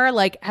whatever,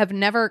 like have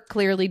never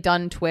clearly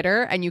done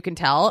Twitter, and you can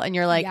tell, and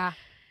you're like,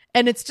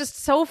 and it's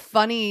just so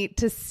funny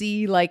to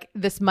see like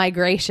this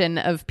migration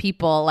of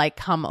people like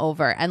come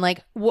over, and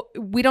like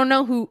we don't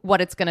know what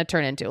it's going to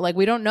turn into. Like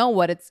we don't know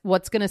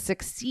what's going to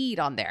succeed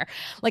on there.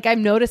 Like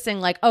I'm noticing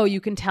like, oh,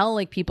 you can tell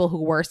like people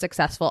who were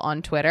successful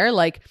on Twitter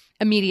like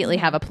immediately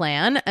have a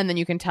plan, and then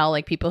you can tell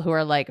like people who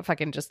are like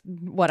fucking just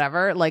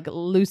whatever, like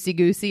loosey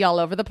goosey all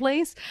over the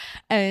place.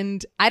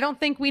 And I don't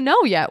think we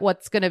know yet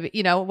what's gonna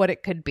be, what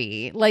it could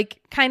be. Like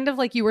kind of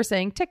like you were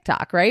saying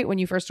TikTok, right? When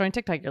you first joined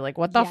TikTok, you're like,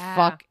 what the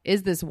fuck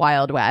is this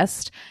Wild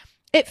West?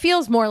 It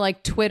feels more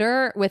like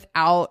Twitter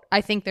without, I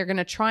think they're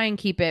gonna try and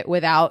keep it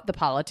without the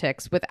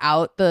politics,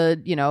 without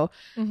the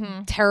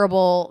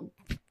terrible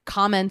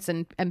comments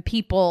and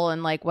people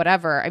and like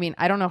whatever. I mean,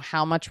 I don't know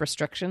how much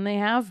restriction they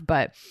have,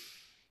 but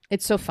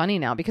it's so funny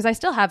now because I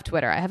still have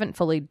Twitter. I haven't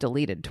fully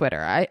deleted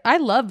Twitter. I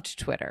loved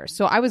Twitter.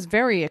 So I was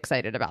very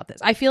excited about this.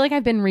 I feel like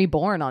I've been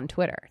reborn on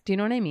Twitter. Do you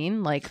know what I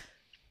mean? Like,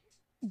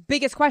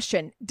 biggest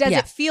question. Does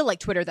it feel like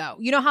Twitter though?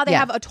 You know how they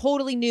have a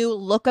totally new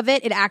look of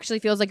it? It actually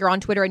feels like you're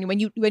on Twitter. And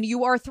when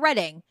you are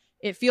threading,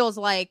 it feels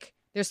like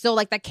there's still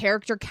like that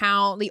character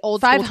count, the old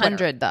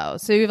 500 though.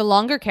 So you have a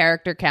longer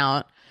character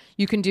count.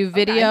 You can do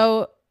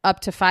video up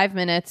to 5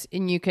 minutes,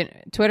 and you can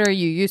Twitter.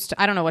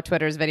 I don't know what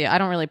Twitter's video. I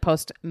don't really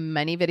post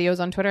many videos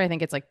on Twitter. I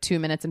think it's like 2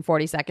 minutes and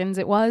 40 seconds.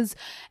 It was,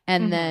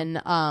 and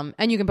then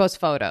and you can post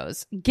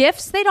photos.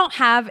 GIFs they don't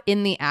have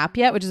in the app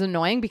yet, which is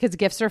annoying because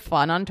GIFs are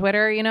fun on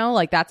Twitter.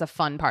 Like that's a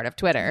fun part of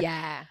Twitter.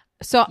 Yeah.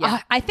 So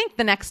I think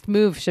the next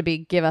move should be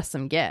give us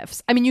some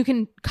GIFs. I mean, you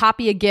can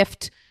copy a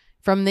gift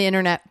from the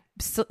internet,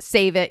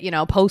 save it,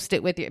 post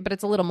it with you, but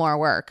it's a little more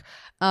work.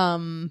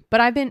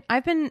 But I've been I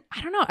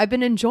don't know, I've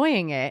been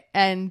enjoying it,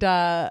 and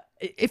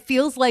it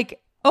feels like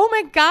oh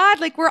my God,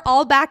 like we're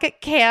all back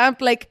at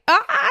camp. Like,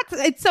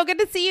 it's so good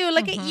to see you.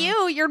 Look at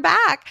you. You're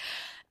back.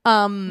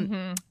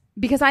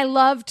 Because I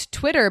loved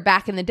Twitter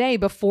back in the day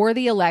before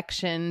the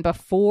election,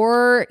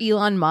 before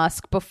Elon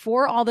Musk,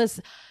 before all this.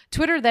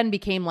 Twitter then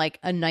became like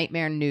a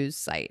nightmare news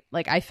site.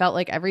 Like I felt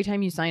like every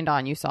time you signed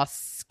on, you saw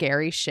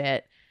scary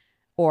shit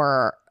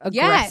or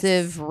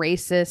aggressive,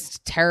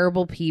 racist,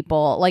 terrible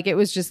people. Like it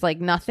was just like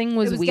nothing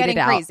was weeded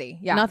out. Crazy.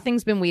 Yeah.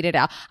 Nothing's been weeded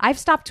out. I've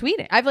stopped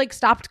tweeting. I've like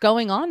stopped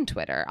going on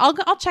Twitter.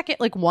 I'll check it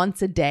like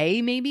once a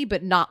day maybe,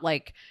 but not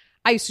like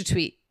I used to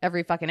tweet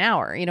every fucking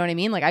hour. You know what I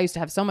mean? Like I used to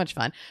have so much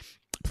fun.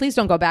 Please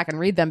don't go back and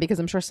read them because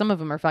I'm sure some of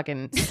them are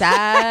fucking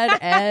sad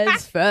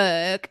as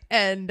fuck.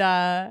 And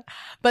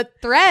but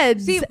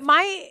Threads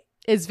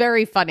is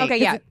very funny. Okay,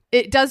 yeah.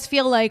 It does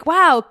feel like,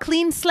 wow,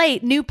 clean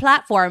slate, new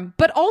platform.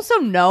 But also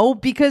no,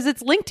 because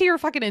it's linked to your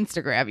fucking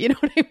Instagram. You know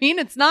what I mean?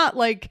 It's not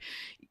like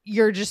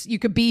you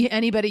could be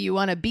anybody you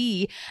want to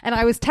be. And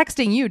I was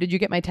texting you. Did you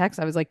get my text?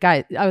 I was like,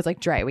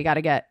 Dre, we got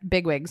to get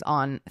Bigwigs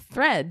on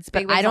Threads.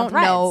 But I don't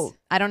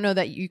know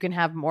that you can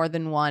have more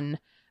than one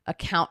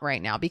account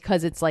right now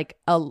because it's like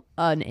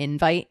an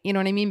invite, you know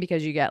what I mean?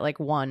 Because you get like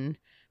one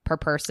per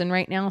person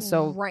right now.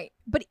 So right,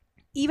 but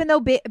even though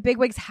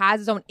Bigwigs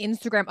has its own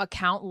Instagram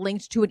account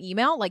linked to an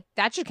email, like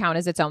that should count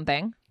as its own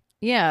thing.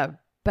 Yeah,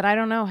 but I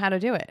don't know how to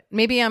do it.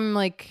 Maybe I'm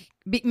like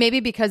maybe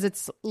because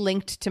it's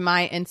linked to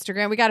my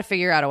Instagram, we got to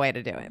figure out a way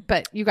to do it.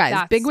 But you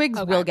guys,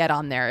 Bigwigs will get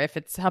on there if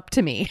it's up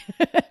to me.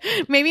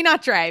 Maybe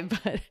not Dre,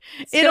 but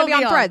it'll be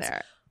on Threads.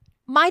 There.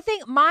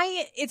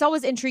 It's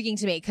always intriguing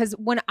to me because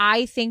when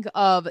I think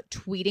of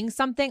tweeting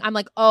something, I'm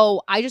like,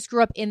 oh, I just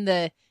grew up in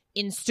the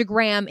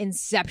Instagram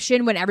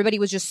inception when everybody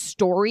was just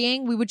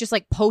storying. We would just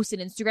like post an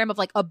Instagram of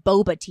like a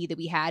boba tea that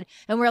we had.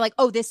 And we're like,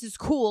 oh, this is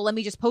cool. Let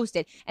me just post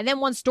it. And then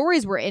once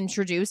stories were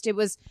introduced, it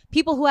was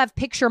people who have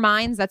picture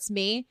minds. That's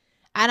me.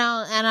 I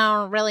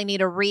don't really need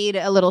to read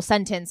a little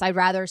sentence. I'd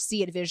rather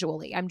see it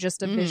visually. I'm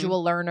just a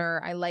visual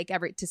learner. I like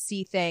to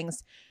see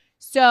things.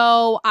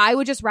 So I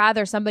would just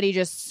rather somebody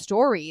just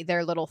story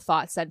their little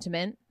thought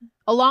sentiment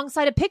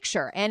alongside a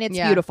picture. And it's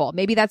beautiful.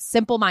 Maybe that's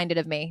simple-minded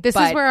of me. This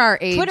is where our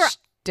age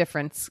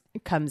difference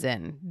comes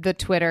in. The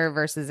Twitter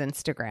versus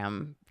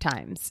Instagram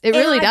times. It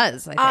really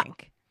does, I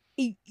think.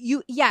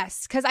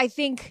 Yes, because I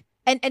think,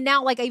 and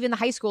now like even the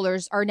high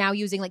schoolers are now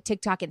using like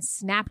TikTok and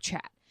Snapchat.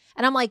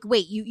 And I'm like,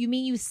 wait, you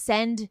mean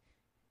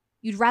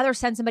you'd rather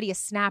send somebody a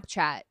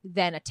Snapchat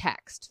than a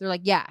text? They're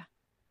like, yeah.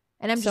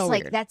 And I'm just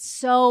like, weird. That's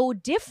so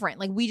different.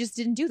 Like we just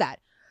didn't do that.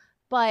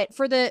 But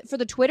for the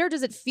Twitter,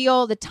 does it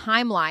feel the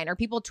timeline? Are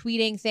people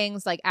tweeting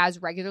things like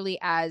as regularly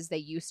as they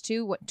used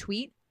to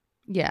tweet?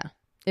 Yeah,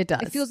 it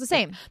does. It feels the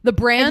same. The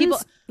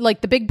brands,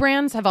 like the big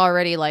brands have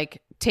already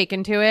like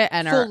taken to it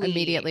and are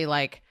immediately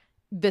like,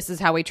 this is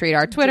how we treat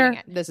our Twitter.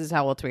 This is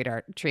how we'll treat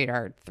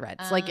our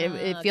Threads. Like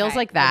it feels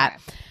like that.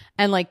 Okay.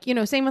 And like, you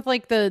know, same with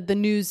like the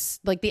news,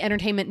 like the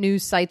entertainment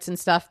news sites and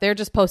stuff. They're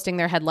just posting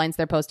their headlines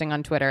they're posting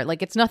on Twitter.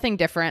 Like it's nothing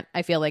different,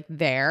 I feel like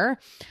there.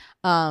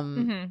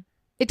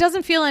 It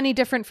doesn't feel any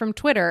different from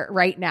Twitter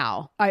right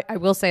now. I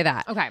will say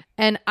that. Okay.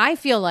 And I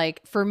feel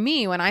like for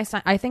me, when I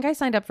think I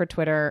signed up for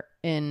Twitter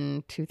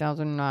in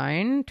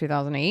 2009,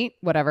 2008,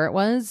 whatever it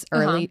was,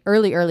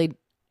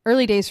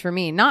 early days for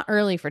me. Not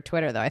early for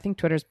Twitter though. I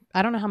think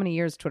I don't know how many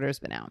years Twitter's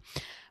been out.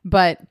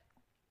 But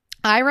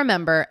I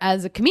remember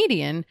as a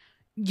comedian,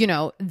 you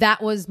know,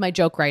 that was my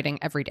joke writing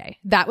every day.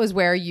 That was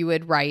where you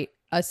would write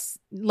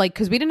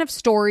because we didn't have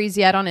stories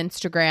yet on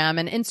Instagram,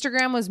 and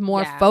Instagram was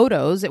more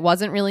photos. It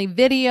wasn't really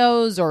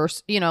videos or,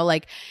 you know,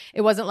 like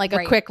it wasn't like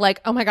a quick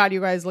like, oh my God, you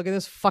guys, look at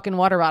this fucking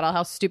water bottle.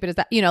 How stupid is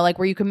that? You know, like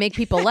where you can make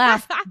people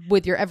laugh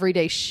with your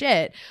everyday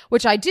shit,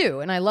 which I do.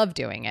 And I love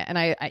doing it. And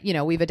I you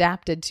know, we've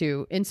adapted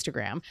to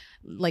Instagram,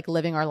 like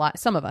living our lives.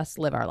 Some of us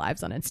live our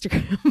lives on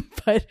Instagram,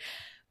 but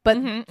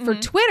for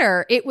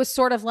Twitter, it was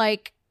sort of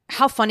like,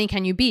 how funny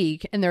can you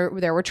be? And there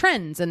were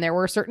trends and there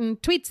were certain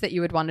tweets that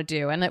you would want to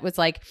do. And it was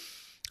like,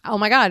 oh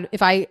my God,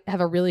 if I have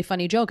a really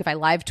funny joke, if I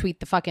live tweet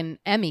the fucking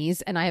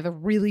Emmys and I have a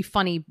really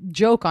funny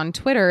joke on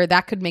Twitter,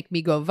 that could make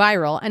me go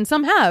viral. And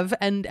some have.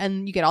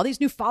 And you get all these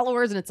new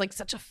followers and it's like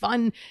such a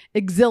fun,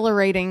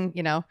 exhilarating,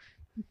 you know,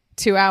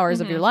 2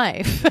 hours of your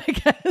life, I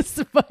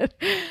guess.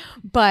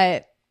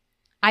 But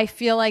I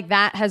feel like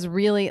that has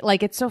really,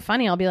 like, it's so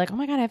funny. I'll be like, oh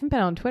my God, I haven't been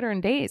on Twitter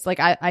in days.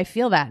 Like, I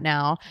feel that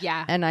now.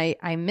 Yeah. And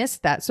I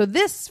missed that. So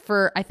this,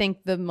 for, I think,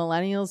 the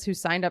millennials who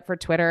signed up for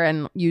Twitter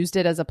and used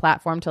it as a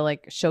platform to,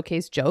 like,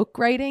 showcase joke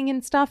writing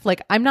and stuff.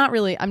 Like, I'm not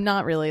really,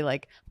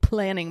 like,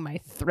 planning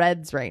my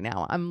threads right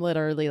now. I'm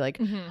literally, like,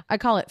 I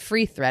call it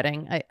free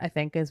threading, I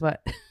think is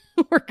what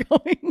we're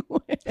going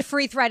with.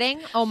 Free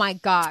threading? Oh my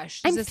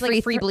gosh. Is this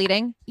like free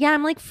bleeding? Yeah,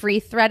 I'm like free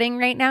threading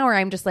right now, where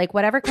I'm just like,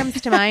 whatever comes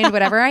to mind,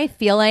 whatever I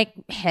feel like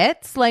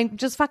hits, like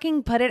just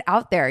fucking put it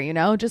out there, you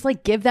know, just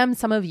like give them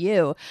some of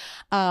you.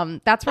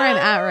 That's where I'm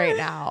at right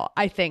now.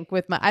 I think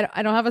with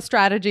I don't have a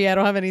strategy. I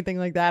don't have anything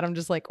like that. I'm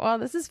just like, well,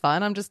 this is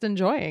fun. I'm just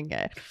enjoying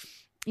it.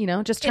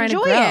 just trying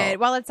Enjoy to grow it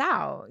while it's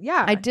out.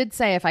 Yeah. I did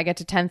say if I get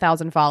to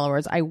 10,000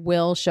 followers, I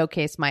will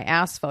showcase my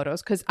ass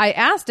photos, because I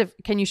asked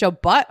can you show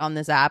butt on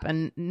this app,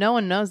 and no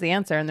one knows the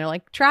answer, and they're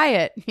like, try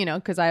it,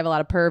 because I have a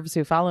lot of pervs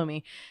who follow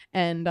me,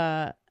 and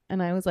I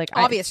was like,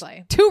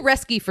 obviously too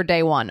risky for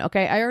day one.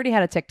 Okay, I already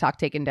had a TikTok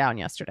taken down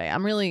yesterday.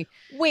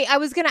 Wait, I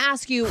was gonna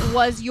ask you,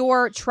 was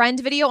your trend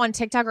video on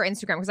TikTok or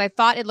Instagram? Because I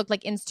thought it looked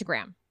like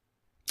Instagram.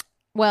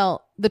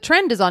 Well, the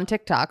trend is on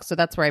TikTok, so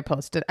that's where I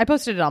posted. I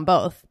posted it on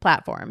both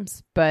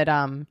platforms, but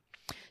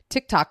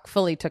TikTok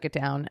fully took it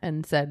down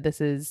and said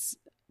this is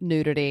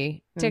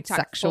nudity and TikTok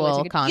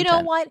sexual content. You know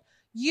what?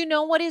 You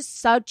know what is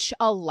such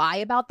a lie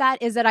about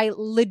that is that I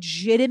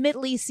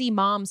legitimately see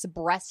moms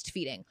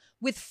breastfeeding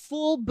with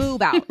full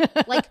boob out.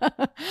 Like,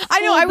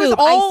 I know,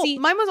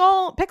 mine was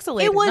all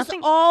pixelated. It was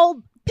all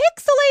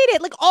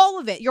pixelated, like all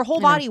of it. Your whole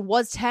body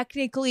was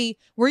technically.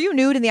 Were you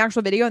nude in the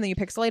actual video and then you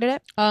pixelated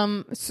it?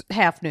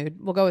 Half nude.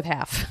 We'll go with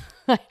half.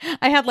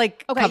 I had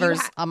covers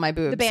on my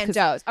boobs. The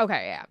bandeaus.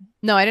 Okay, yeah.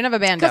 No, I didn't have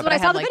a bandeau. Because when I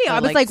saw the video, I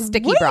was like,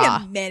 sticky wait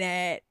bra. a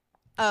minute.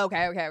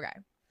 Okay.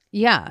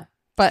 Yeah,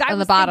 but on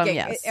the bottom,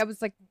 yes. I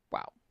was like,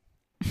 wow.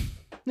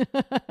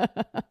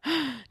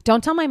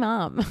 Don't tell my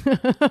mom.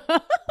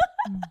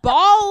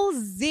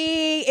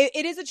 Ballsy.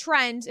 It is a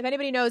trend. If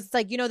anybody knows, it's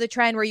like, the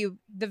trend where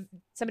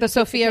somebody the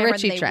Sophia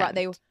Richie trend.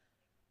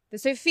 The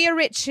Sophia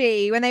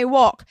Richie, when they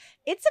walk.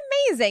 It's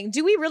amazing.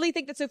 Do we really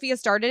think that Sophia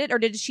started it, or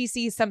did she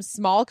see some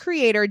small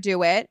creator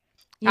do it?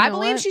 I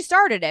believe she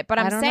started it, but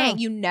I'm saying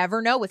you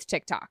never know with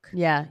TikTok.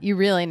 Yeah, you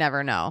really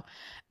never know.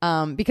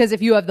 Because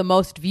if you have the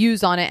most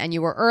views on it and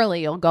you were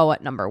early, you'll go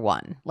at number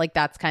one. Like,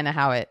 that's kind of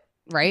how it,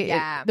 right?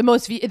 Yeah.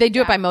 They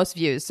do it by most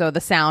views. So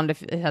the sound,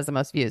 if it has the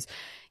most views.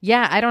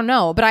 Yeah, I don't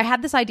know. But I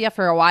had this idea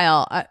for a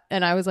while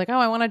and I was like, oh,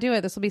 I want to do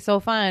it. This will be so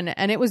fun.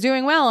 And it was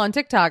doing well on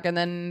TikTok and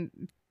then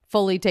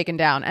fully taken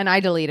down. And I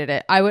deleted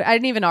it. I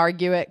didn't even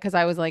argue it because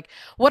I was like,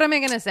 what am I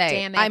going to say?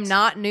 Damn it. I'm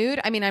not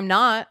nude. I mean, I'm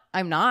not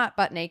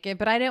butt naked,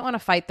 but I didn't want to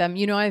fight them.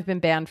 I've been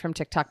banned from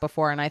TikTok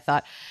before and I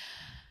thought,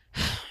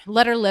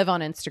 let her live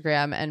on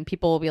Instagram and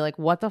people will be like,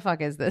 what the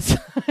fuck is this?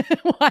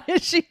 Why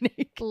is she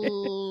naked?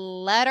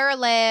 Let her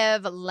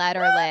live.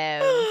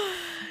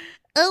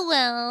 Oh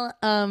well.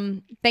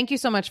 Thank you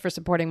so much for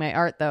supporting my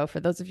art though, for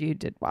those of you who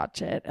did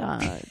watch it.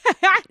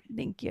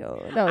 Thank you.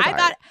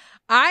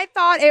 I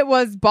thought it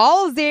was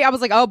ballsy. I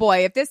was like, oh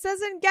boy, if this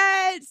doesn't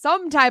get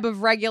some type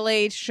of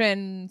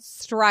regulation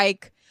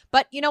strike.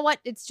 But you know what?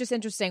 It's just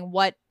interesting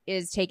what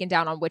is taken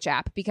down on which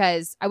app,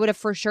 because I would have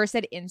for sure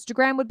said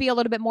Instagram would be a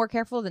little bit more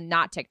careful than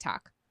not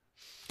TikTok.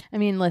 I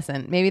mean,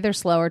 listen, maybe they're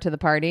slower to the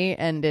party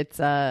and it's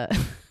and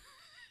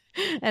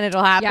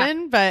it'll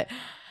happen, but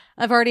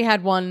I've already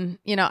had one,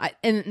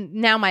 and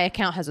now my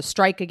account has a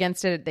strike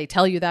against it. They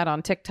tell you that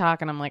on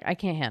TikTok and I'm like, I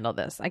can't handle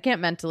this. I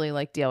can't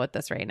mentally deal with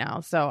this right now.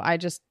 So I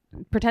just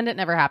pretend it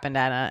never happened,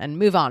 Anna, and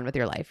move on with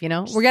your life. We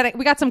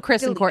got some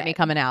Chris and Courtney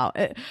coming out.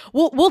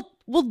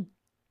 We'll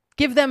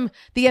give them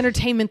the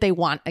entertainment they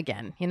want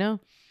again,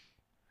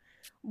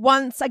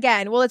 Once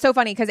again. Well, it's so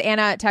funny because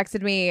Anna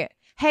texted me,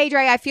 hey,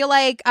 Dre, I feel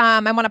like I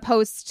want to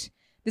post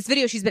this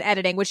video she's been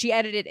editing, which she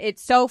edited.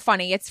 It's so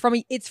funny. It's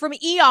from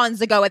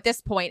eons ago at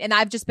this point, and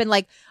I've just been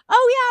like,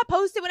 oh yeah,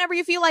 post it whenever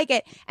you feel like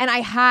it. And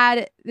I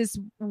had this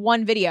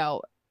one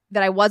video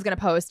that I was going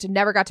to post and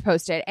never got to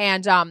post it.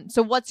 And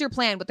so what's your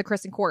plan with the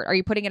Chris and Court? Are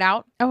you putting it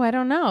out? Oh, I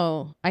don't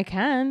know. I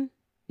can.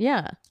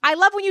 Yeah. I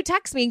love when you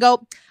text me and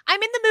go, I'm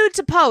in the mood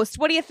to post.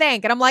 What do you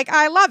think? And I'm like,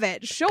 I love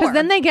it. Sure. Because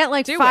then they get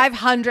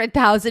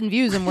 500,000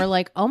 views and we're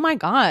like, oh my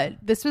God,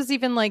 this was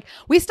even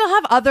we still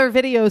have other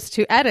videos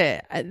to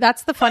edit.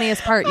 That's the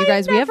funniest part, you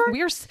guys.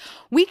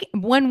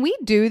 When we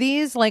do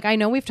these, I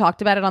know we've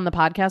talked about it on the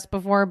podcast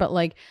before, but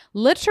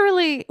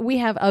literally we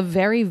have a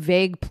very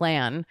vague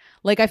plan.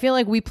 I feel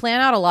like we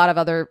plan out a lot of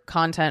other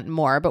content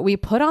more, but we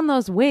put on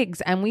those wigs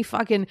and we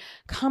fucking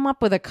come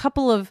up with a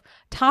couple of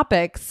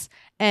topics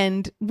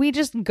and we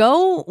just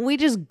go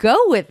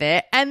with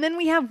it. And then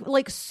we have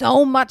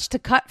so much to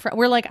cut from.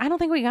 We're like, I don't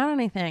think we got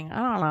anything.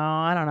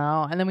 I don't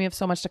know. And then we have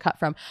so much to cut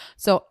from.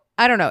 So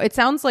I don't know. It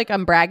sounds like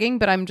I'm bragging,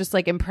 but I'm just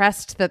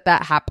impressed that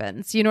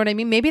happens. You know what I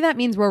mean? Maybe that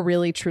means we're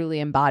really truly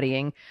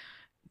embodying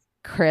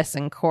Chris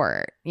and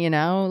Court, I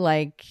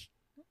know.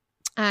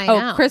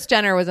 Kris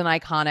Jenner was an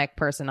iconic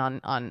person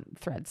on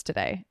Threads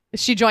today.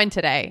 She joined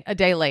today, a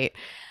day late.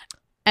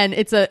 And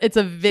it's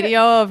a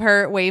video of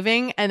her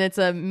waving and it's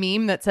a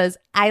meme that says,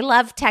 I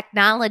love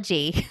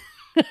technology.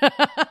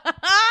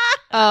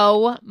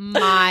 Oh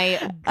my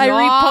God. I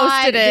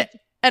reposted it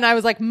and I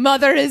was like,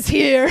 Mother is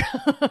here.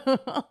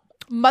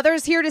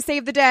 Mother's here to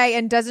save the day.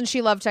 And doesn't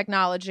she love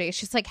technology?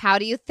 She's like, how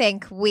do you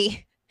think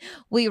we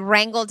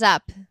wrangled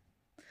up?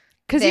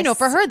 Because,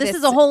 for her, this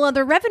is a whole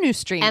other revenue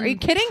stream. Empire. Are you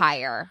kidding?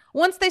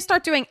 Once they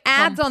start doing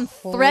ads on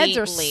Threads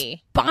or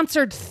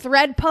sponsored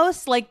thread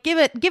posts, give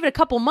it a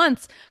couple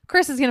months,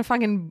 Chris is going to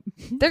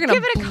they're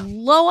going to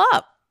blow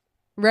up.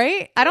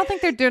 Right? I don't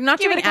think they're not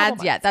doing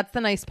ads yet. That's the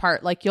nice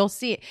part. You'll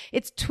see it.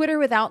 It's Twitter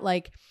without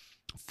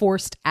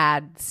forced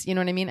ads. You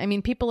know what I mean? I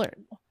mean, people are,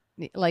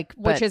 Like,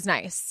 which is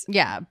nice.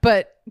 Yeah,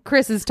 but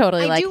Chris is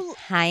totally like, do-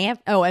 hi.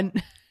 Oh,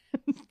 and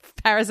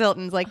Paris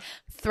Hilton's like,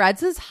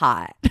 Threads is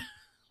hot.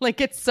 Like,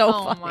 it's so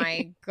funny. Oh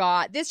my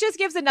God. This just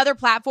gives another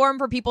platform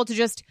for people to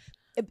just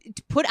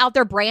put out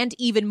their brand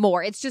even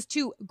more. It's just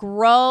to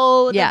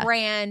grow the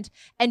brand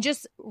and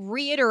just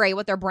reiterate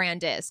what their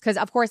brand is. Because,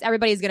 of course,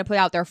 everybody's going to put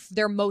out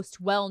their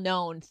most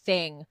well-known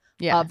thing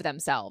of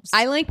themselves.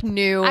 I like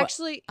knew.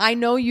 Actually, I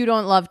know you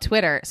don't love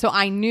Twitter. So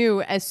I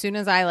knew as soon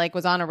as I like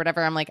was on or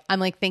whatever, I'm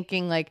like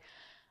thinking like,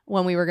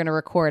 when we were going to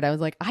record, I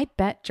was like, I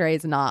bet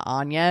Dre's not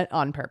on yet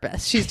on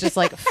purpose. She's just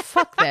like,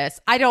 fuck this.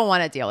 I don't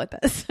want to deal with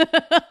this.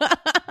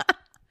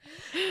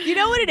 You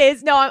know what it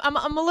is? No,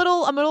 I'm a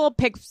little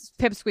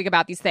pipsqueak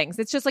about these things.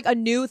 It's just like a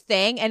new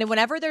thing, and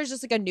whenever there's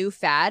just like a new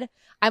fad,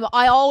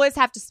 I always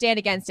have to stand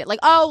against it. Like,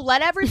 oh,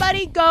 let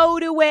everybody go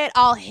to it.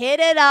 I'll hit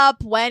it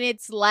up when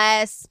it's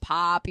less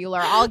popular.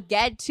 I'll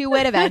get to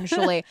it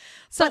eventually.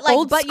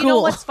 But you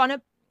know what's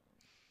fun?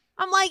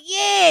 I'm like,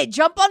 yeah,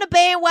 jump on a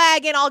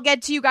bandwagon. I'll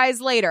get to you guys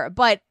later.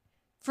 But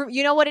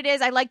you know what it is?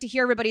 I like to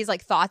hear everybody's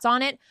like thoughts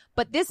on it.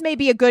 But this may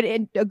be a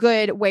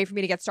good way for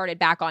me to get started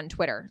back on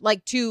Twitter,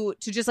 like to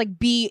just like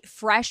be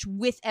fresh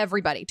with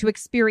everybody, to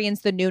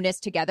experience the newness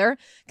together.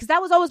 Because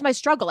that was always my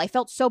struggle. I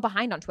felt so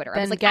behind on Twitter.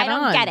 I was like, I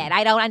don't get it.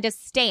 I don't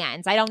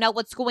understand. I don't know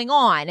what's going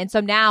on. And so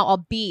now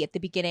I'll be at the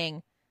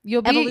beginning.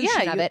 You'll be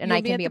evolution of it, and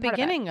I can be a part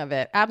beginning of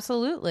it.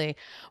 Absolutely.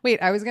 Wait,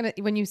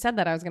 when you said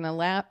that, I was gonna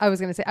laugh. I was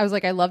gonna say, I was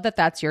like, I love that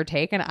that's your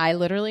take. And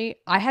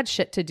I had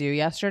shit to do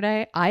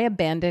yesterday. I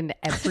abandoned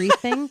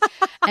everything,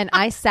 and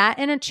I sat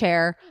in a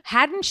chair,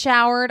 hadn't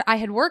showered. I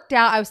had worked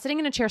out. I was sitting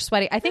in a chair,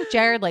 sweaty. I think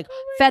Jared like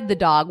fed the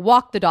dog,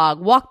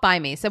 walked by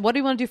me, said, "What do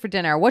you want to do for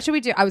dinner? What should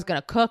we do?" I was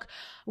gonna cook.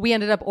 We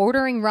ended up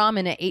ordering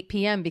ramen at 8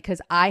 p.m.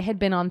 because I had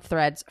been on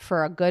Threads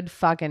for a good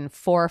fucking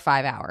 4 or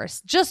 5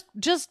 hours. Just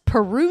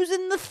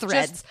perusing the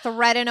threads. Just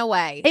threading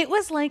away. It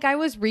was like I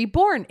was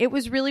reborn. It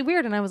was really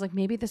weird. And I was like,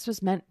 maybe this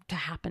was meant to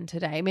happen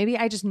today. Maybe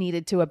I just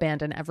needed to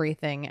abandon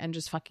everything and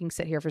just fucking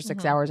sit here for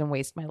 6 hours and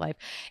waste my life.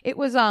 It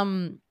was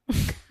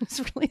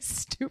it's really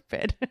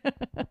stupid.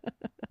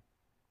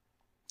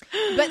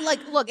 But like,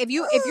 look, if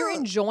you're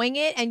enjoying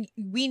it, and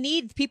we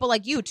need people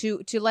like you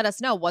to let us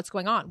know what's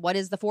going on. What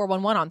is the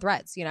 411 on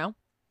Threads? You know?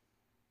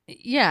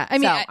 Yeah, I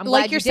mean, so,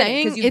 like you're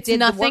saying, it's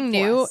nothing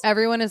new.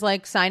 Everyone is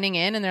like signing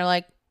in, and they're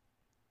like,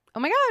 "Oh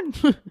my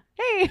god,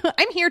 hey,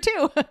 I'm here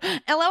too."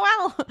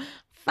 LOL.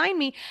 Find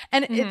me.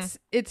 And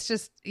it's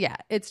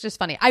just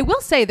funny. I will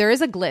say there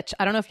is a glitch.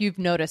 I don't know if you've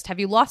noticed. Have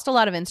you lost a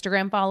lot of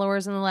Instagram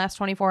followers in the last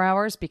 24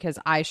 hours? Because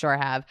I sure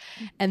have.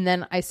 And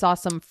then I saw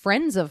some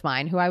friends of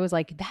mine who I was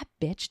like, that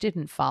bitch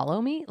didn't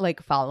follow me.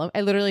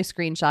 I literally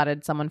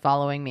screenshotted someone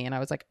following me, and I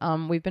was like,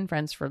 we've been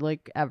friends for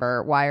like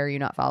ever. Why are you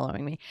not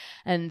following me?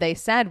 And they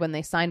said when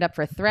they signed up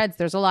for Threads,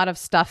 there's a lot of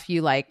stuff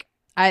you like,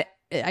 I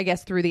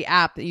guess through the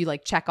app that you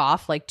like check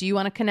off. Like, do you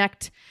want to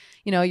connect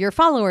your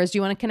followers? Do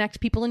you want to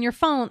connect people in your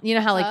phone? You know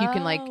how like you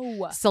can like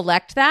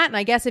select that. And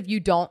I guess if you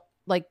don't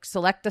like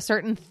select a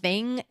certain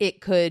thing,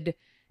 it could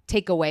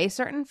take away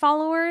certain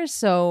followers.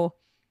 So,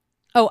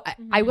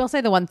 I will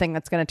say the one thing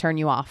that's going to turn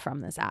you off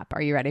from this app.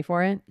 Are you ready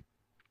for it?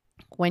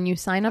 When you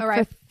sign up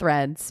for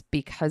Threads,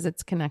 because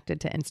it's connected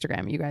to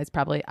Instagram, you guys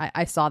probably,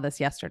 I saw this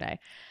yesterday.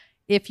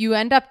 If you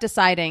end up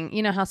deciding,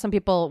 you know how some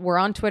people were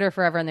on Twitter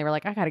forever and they were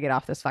like, I got to get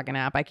off this fucking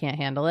app. I can't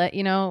handle it,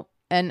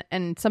 And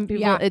some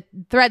people,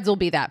 Threads will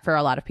be that for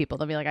a lot of people.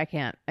 They'll be like, I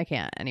can't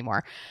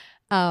anymore.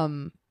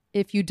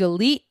 If you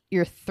delete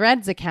your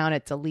Threads account,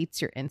 it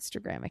deletes your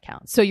Instagram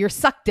account. So you're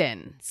sucked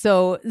in.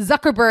 So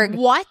Zuckerberg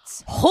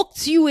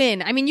hooked you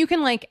in. I mean, you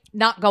can like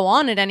not go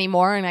on it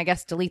anymore and I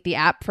guess delete the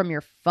app from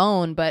your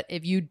phone. But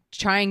if you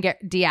try and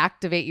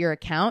deactivate your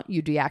account,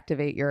 you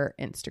deactivate your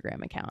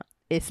Instagram account.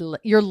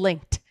 You're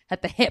linked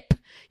at the hip.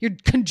 You're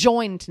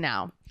conjoined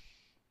now.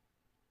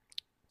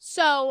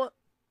 So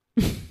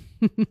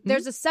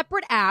there's a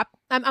separate app.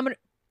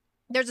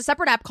 There's a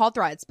separate app called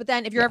Threads. But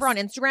then if you're ever on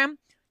Instagram,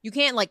 you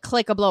can't like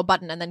click a blow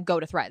button and then go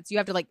to Threads. You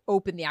have to like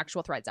open the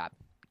actual Threads app.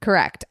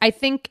 Correct. I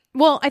think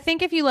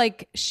if you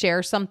like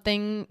share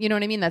something, you know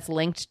what I mean, that's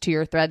linked to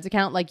your Threads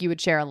account, like you would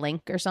share a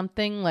link or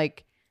something,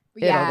 like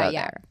it'll go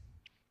there.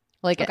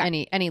 Like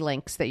any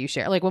links that you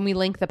share. Like when we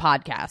link the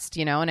podcast,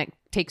 and it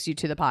takes you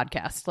to the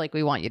podcast, like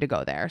we want you to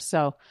go there.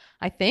 So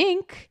I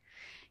think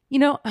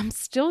I'm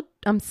still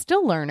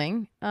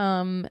learning.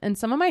 And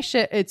some of my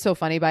shit, it's so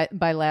funny.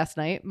 By last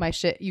night, my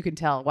shit, you can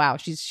tell, wow,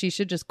 she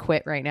should just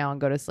quit right now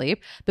and go to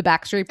sleep. The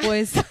Backstreet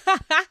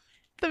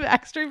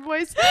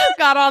Boys,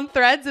 got on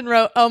Threads and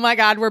wrote, "Oh my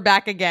God, we're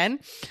back again."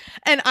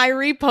 And I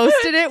reposted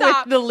it with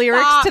the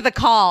lyrics to the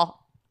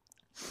call.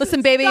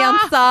 Listen, baby,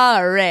 I'm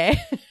sorry.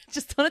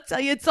 Just want to tell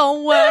you,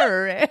 don't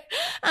worry.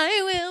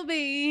 I will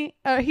be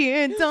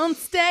here. Don't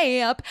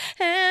stay up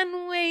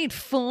and wait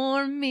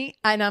for me.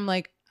 And I'm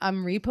like,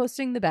 I'm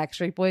reposting the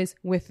Backstreet Boys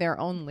with their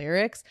own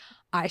lyrics.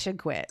 I should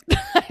quit.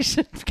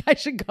 I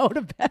should go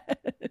to bed.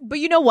 But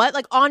you know what?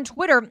 Like on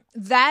Twitter,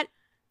 that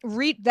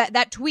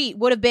tweet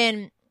would have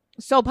been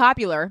so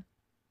popular,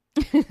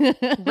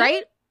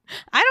 right?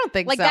 I don't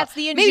think like so. That's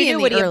the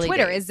ingenuity of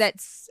Twitter days. is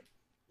that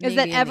Is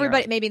that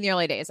everybody? Maybe in the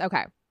early days.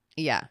 Okay.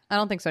 Yeah, I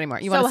don't think so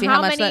anymore. You want to see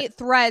how much many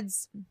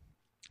threads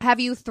have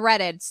you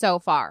threaded so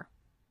far?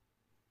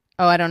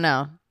 Oh, I don't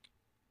know.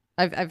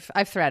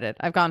 I've threaded.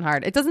 I've gone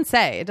hard. It doesn't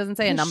say. It doesn't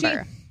say a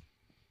number.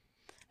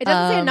 It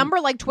doesn't say a number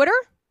like Twitter?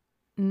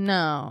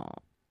 No.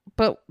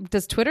 But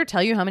does Twitter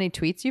tell you how many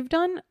tweets you've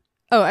done?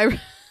 Oh, it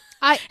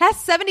has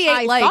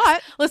 78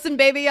 likes. Listen,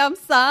 baby, I'm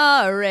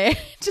sorry.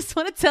 Just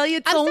want to tell you,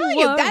 I'm telling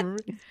you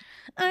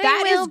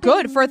that is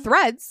good for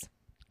threads.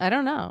 I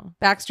don't know.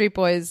 Backstreet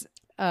Boys,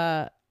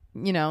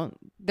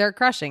 they're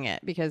crushing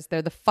it because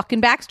they're the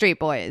fucking Backstreet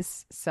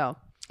Boys. So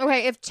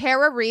okay, if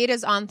Tara Reid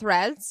is on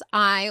Threads,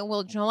 I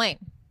will join.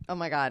 Oh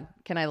my God,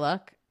 can I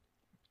look?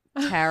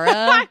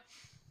 Tara,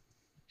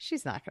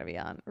 she's not going to be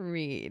on.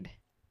 Reid.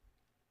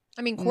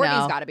 I mean,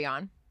 Courtney's got to be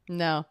on.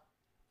 No,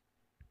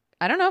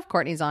 I don't know if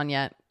Courtney's on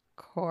yet.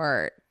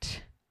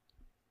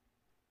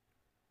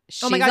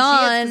 She's oh my God,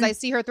 on. she is, 'cause I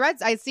see her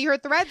threads. I see her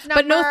threads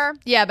number.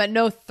 But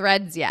no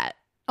threads yet.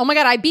 Oh my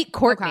God, I beat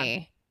Courtney.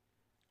 Okay.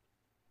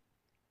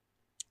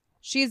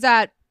 She's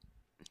at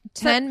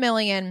 10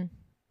 million.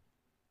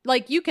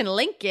 Like, you can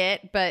link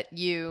it, but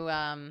you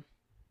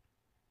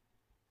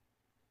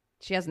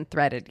she hasn't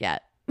threaded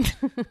yet.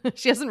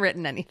 She hasn't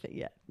written anything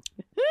yet.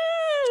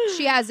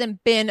 She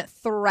hasn't been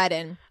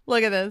threading.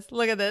 Look at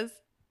this.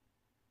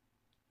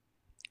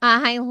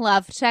 I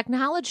love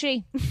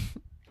technology.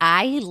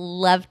 I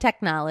love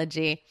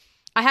technology.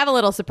 I have a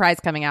little surprise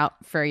coming out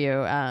for you,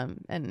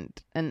 and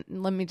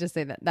let me just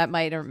say that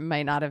might or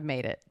might not have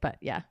made it, but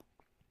yeah.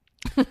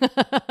 Okay.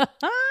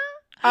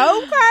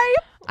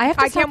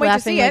 I can't wait to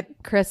see like it.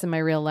 Chris in my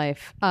real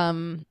life.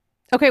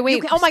 Okay,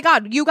 wait. Oh my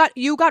God, you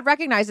got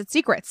recognized at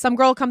Secrets. Some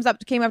girl came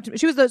up to me.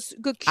 She was the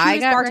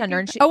cutest bartender.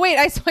 And oh wait,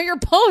 I saw your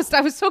post.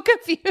 I was so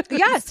confused.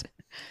 Yes.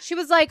 She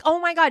was like, "Oh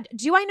my God,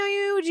 do I know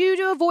you? Do you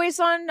do a voice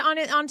on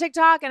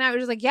TikTok?" And I was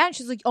just like, "Yeah." And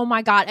she's like, "Oh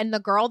my God!" And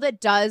the girl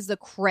that does the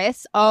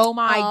Chris, oh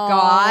my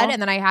God!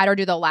 And then I had her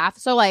do the laugh.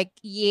 So like,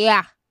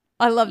 yeah,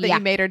 I love that you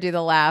made her do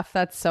the laugh.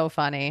 That's so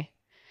funny.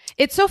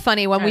 It's so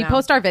funny when we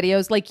post our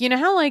videos, like, you know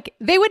how like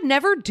they would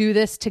never do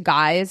this to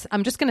guys.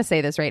 I'm just going to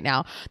say this right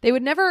now. They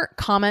would never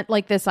comment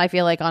like this, I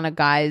feel like, on a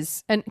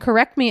guy's, and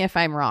correct me if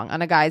I'm wrong,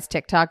 on a guy's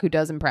TikTok who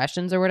does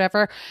impressions or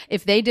whatever.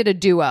 If they did a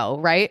duo,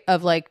 right,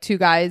 of like two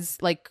guys,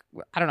 like,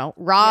 I don't know,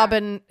 Rob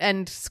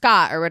and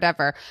Scott or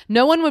whatever,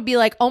 no one would be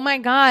like, oh my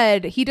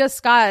God, he does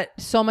Scott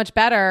so much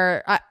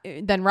better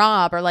than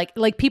Rob, or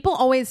like people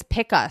always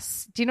pick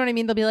us. Do you know what I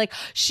mean? They'll be like,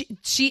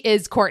 she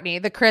is Courtney,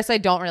 the Chris I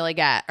don't really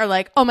get, or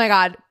like, oh my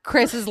God,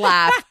 Chris's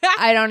laugh.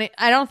 I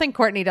don't think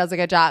Courtney does a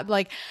good job.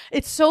 Like,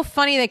 it's so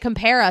funny they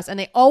compare us, and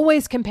they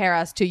always compare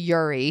us to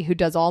Yuri, who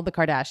does all the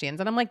Kardashians.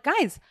 And I'm like,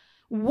 guys,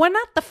 we're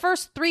not the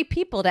first three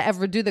people to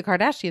ever do the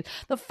Kardashians.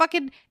 The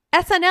fucking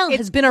SNL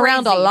has been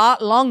around a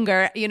lot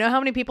longer. You know how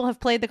many people have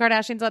played the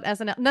Kardashians on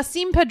SNL?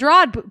 Nassim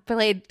Pedrad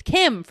played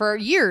Kim for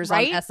years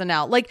on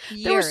SNL. Like,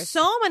 there were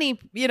so many,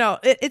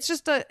 it's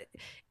just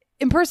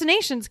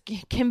impersonations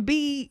can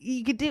be,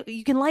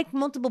 you can like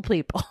multiple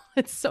people.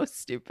 It's so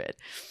stupid.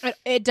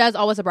 It does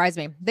always surprise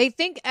me. I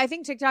think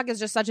TikTok is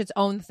just such its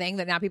own thing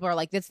that now people are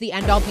like, this is the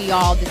end all be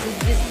all. This is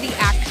the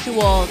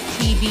actual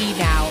TV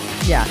now.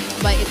 Yeah.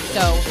 But it's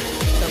so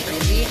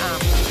crazy.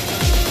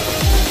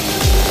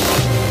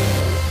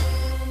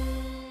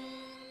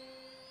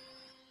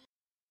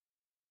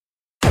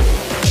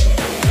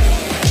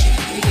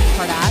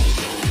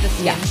 The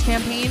Skims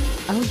campaign.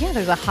 Oh yeah,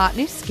 there's a hot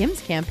new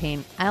Skims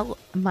campaign. Oh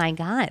my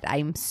God,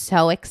 I'm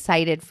so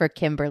excited for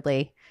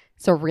Kimberly.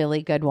 It's a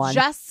really good one.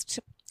 Just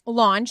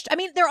launched. I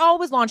mean, they're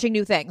always launching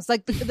new things.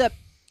 Like the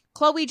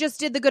Chloe just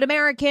did the Good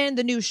American.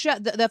 The new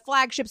the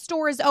flagship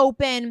store is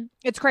open.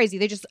 It's crazy.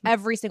 They just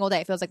every single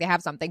day it feels like they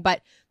have something.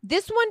 But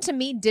this one to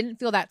me didn't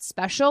feel that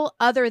special,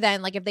 other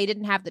than like if they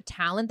didn't have the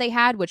talent they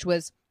had, which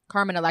was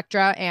Carmen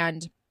Electra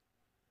and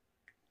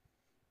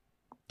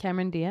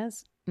Cameron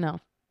Diaz. No.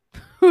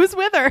 Who's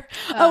with her?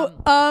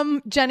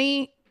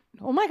 Jenny.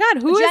 Oh my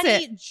God, who is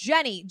it?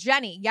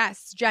 Jenny.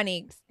 Yes,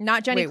 Jenny.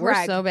 Not Jenny Craig.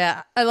 We're so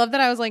bad. I love that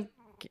I was like,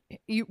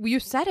 you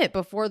said it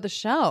before the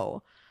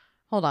show.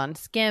 Hold on,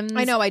 Skims.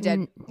 I know I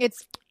did.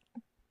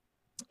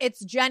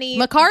 It's Jenny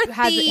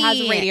McCarthy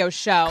has a radio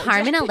show.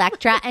 Carmen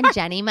Electra and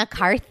Jenny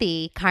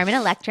McCarthy. Carmen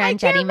Electra and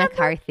Jenny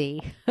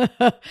McCarthy.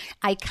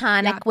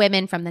 Iconic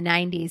women from the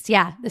 90s.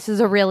 Yeah, this is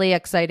a really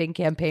exciting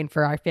campaign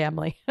for our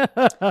family.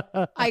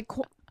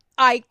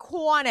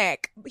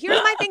 Iconic.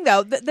 Here's my thing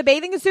though. The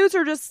bathing suits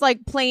are just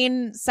like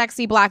plain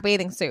sexy black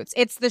bathing suits.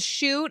 It's the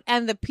shoot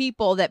and the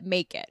people that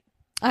make it.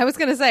 I was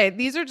going to say,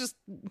 these are just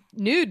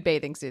nude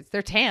bathing suits.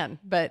 They're tan,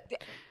 but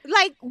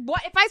like,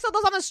 what if I saw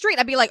those on the street?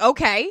 I'd be like,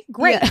 okay,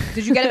 great. Yeah.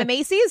 Did you get them at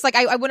Macy's? Like,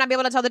 I would not be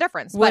able to tell the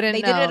difference. But they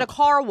did it at a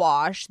car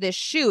wash. This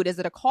shoot is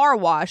at a car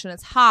wash, and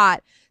it's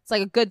hot. It's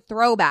like a good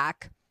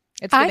throwback.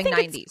 It's giving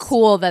 90s. It's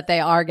cool that they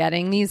are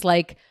getting these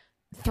like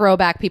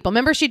throwback people.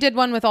 Remember, she did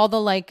one with all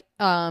the like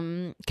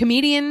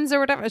comedians or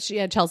whatever. She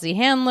had Chelsea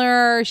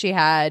Handler. She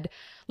had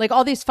like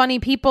all these funny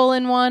people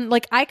in one.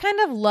 Like, I kind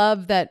of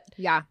love that.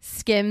 Yeah,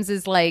 Skims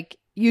is like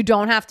you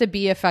don't have to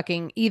be a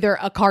fucking either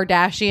a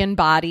Kardashian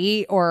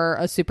body or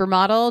a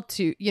supermodel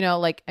to, you know,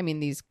 like, I mean,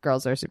 these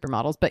girls are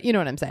supermodels, but you know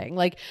what I'm saying?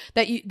 Like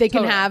that they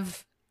can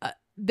have,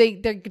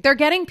 they're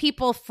getting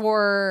people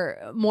for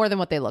more than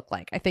what they look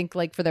like. I think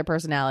like for their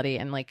personality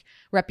and like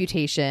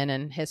reputation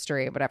and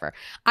history, whatever.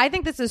 I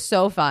think this is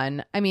so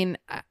fun. I mean,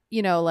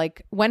 you know,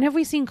 like when have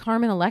we seen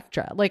Carmen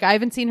Electra? Like I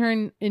haven't seen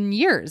her in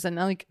years, and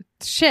I'm like,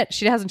 shit,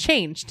 she hasn't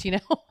changed, you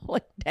know?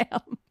 Like, damn.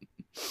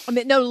 I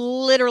mean, no,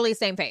 literally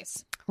same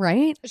face.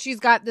 Right?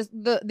 She's got this,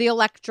 the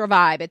Electra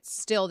vibe. It's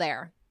still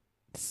there.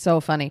 So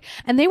funny.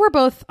 And they were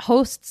both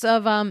hosts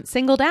of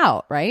Singled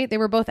Out, right? They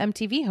were both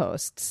MTV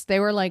hosts. They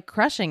were like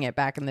crushing it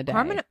back in the day.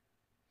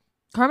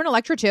 Carmen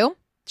Electra too?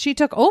 She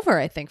took over,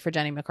 I think, for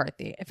Jenny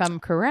McCarthy, if I'm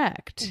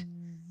correct.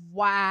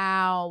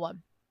 Wow.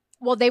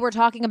 Well, they were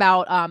talking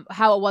about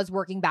how it was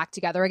working back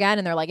together again.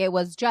 And they're like, it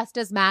was just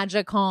as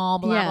magical,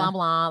 blah, blah,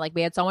 blah. Like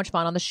we had so much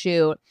fun on the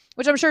shoot,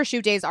 which I'm sure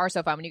shoot days are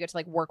so fun when you get to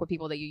like work with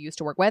people that you used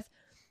to work with.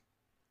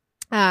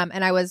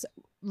 And I was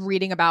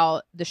reading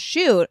about the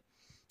shoot.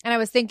 And I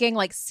was thinking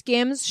like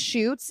Skims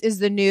shoots is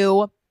the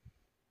new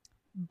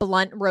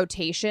blunt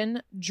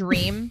rotation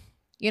dream.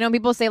 You know,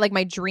 people say like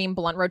my dream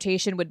blunt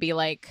rotation would be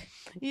like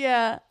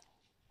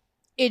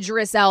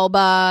Idris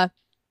Elba,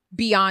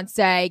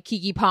 Beyonce,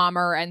 Keke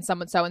Palmer, and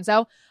someone so and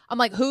so. I'm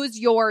like, who's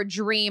your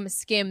dream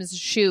Skims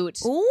shoot?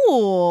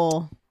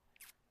 Ooh.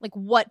 Like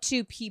what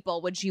two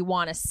people would you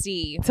want to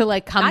see to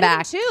like come Not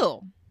back? Even two.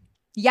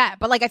 Yeah,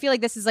 but like I feel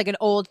like this is like an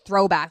old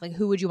throwback. Like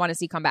who would you want to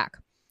see come back?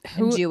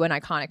 And do an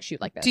iconic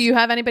shoot like this. Do you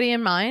have anybody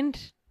in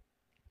mind?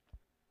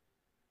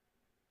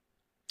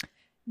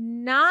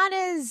 Not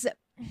as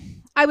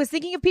I was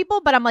thinking of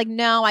people, but I'm like,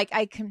 no,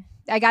 I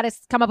got to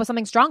come up with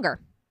something stronger.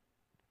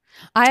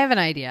 I have an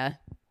idea.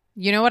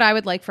 You know what I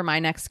would like for my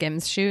next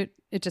Skims shoot?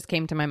 It just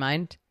came to my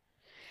mind.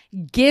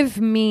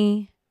 Give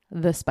me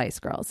the Spice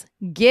Girls.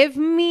 Give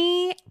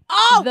me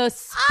the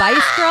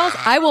Spice Girls.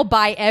 I will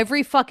buy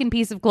every fucking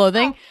piece of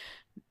clothing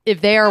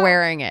if they are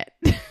wearing it.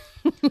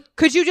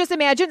 Could you just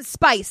imagine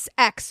Spice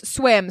X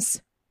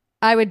swims?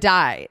 I would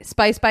die.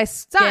 Spice by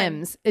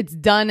Skims. It's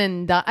done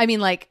and done. I mean,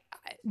 like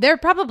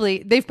they've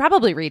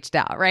probably reached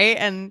out, right?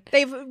 And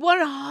they've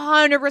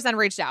 100%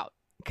 reached out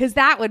because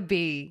that would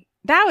be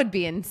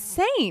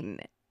insane.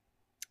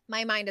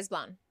 My mind is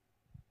blown.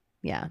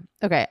 Yeah.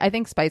 Okay. I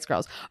think Spice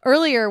Girls.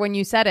 Earlier when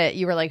you said it,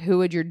 you were like, who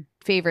would your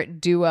favorite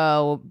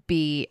duo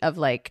be of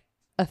like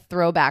a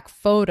throwback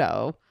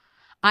photo?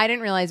 I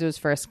didn't realize it was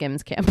for a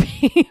Skims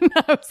campaign.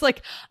 I was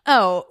like,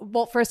 oh,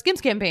 well, for a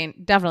Skims campaign,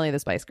 definitely the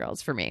Spice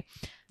Girls for me.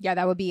 Yeah,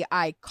 that would be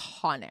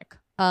iconic.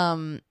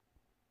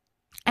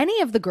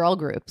 Any of the girl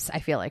groups, I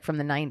feel like, from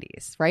the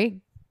 90s,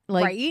 right?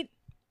 Like, right?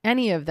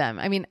 Any of them.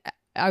 I mean,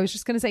 I was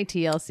just going to say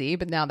TLC,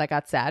 but now that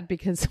got sad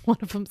because one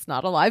of them's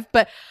not alive.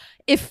 But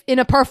if in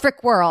a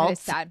perfect world, it's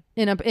sad.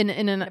 In a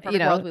perfect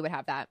world, we would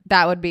have that.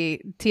 That would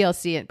be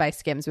TLC by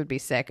Skims would be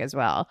sick as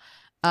well.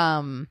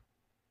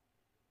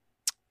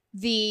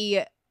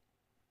 The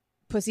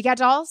Pussycat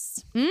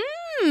Dolls.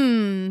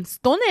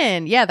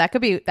 Stunning. Yeah, that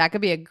could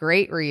be a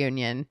great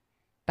reunion.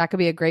 That could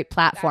be a great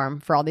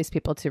platform for all these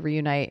people to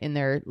reunite in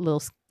their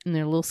little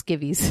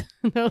skivvies.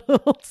 In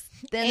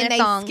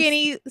their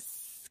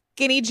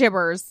skinny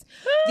gibbers.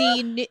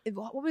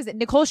 What was it?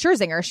 Nicole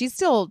Scherzinger. She's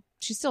still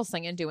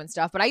singing, doing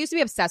stuff. But I used to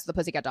be obsessed with the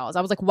Pussycat Dolls.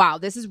 I was like, wow,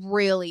 this is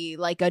really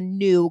like a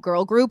new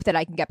girl group that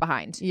I can get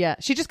behind. Yeah,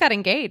 she just got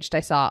engaged.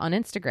 I saw on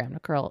Instagram.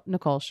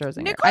 Nicole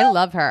Scherzinger. I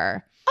love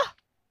her.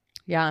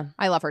 Yeah,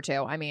 I love her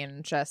too. I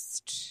mean,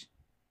 just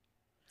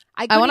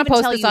I want to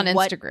post this on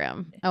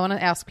Instagram. I want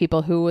to ask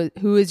people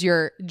who is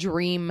your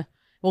dream.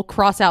 We'll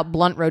cross out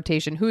blunt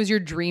rotation. Who is your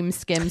dream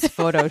Skims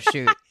photo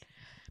shoot?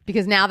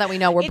 Because now that we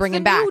know we're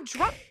bringing back.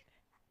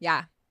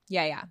 Yeah.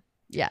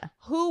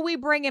 Who we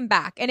bringing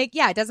back? And it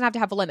doesn't have to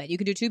have a limit. You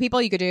could do two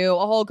people. You could do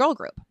a whole girl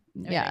group.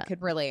 It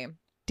could really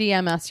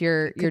DM us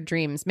your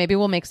dreams. Maybe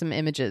we'll make some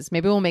images.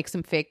 Maybe we'll make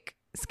some fake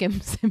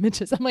Skims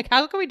images. I'm like,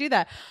 how can we do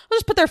that? We'll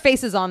just put their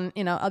faces on,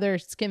 other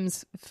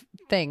Skims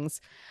things.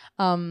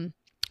 I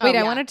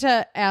wanted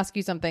to ask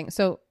you something.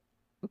 So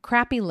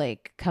Crappy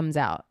Lake comes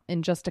out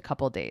in just a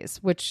couple days,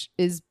 which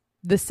is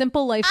the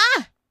Simple Life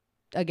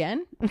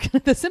again,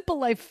 the Simple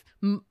Life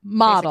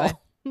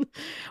model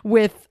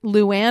with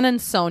Luann and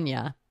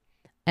Sonia.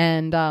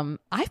 And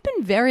I've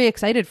been very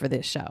excited for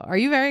this show. Are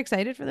you very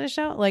excited for this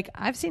show? Like,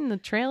 I've seen the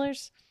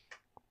trailers.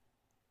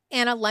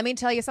 Anna, let me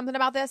tell you something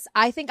about this.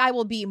 I think I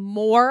will be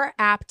more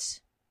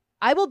apt.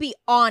 I will be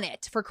on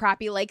it for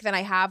Crappy Lake than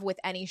I have with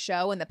any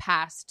show in the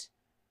past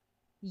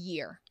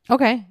year.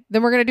 Okay.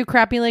 Then we're going to do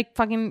Crappy Lake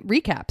fucking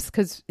recaps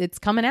because it's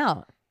coming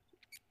out.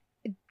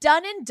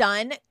 Done and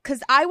done,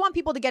 because I want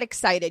people to get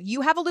excited.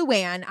 You have a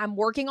Luann. I'm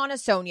working on a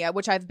Sonia,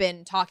 which I've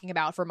been talking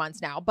about for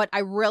months now, but I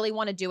really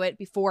want to do it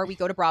before we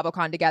go to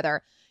BravoCon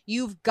together.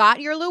 You've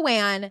got your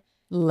Luann.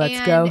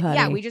 Let's go, honey.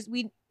 Yeah,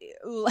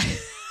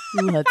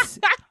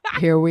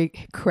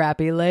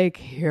 Crappy Lake,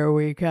 here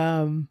we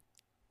come.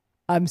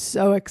 I'm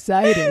so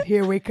excited.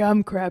 Here we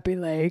come, Crappy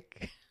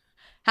Lake.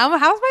 How's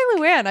my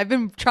Luann? I've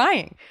been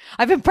trying.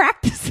 I've been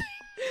practicing.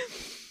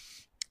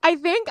 I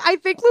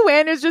think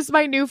Luann is just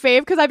my new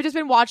fave because I've just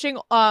been watching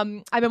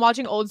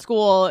old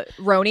school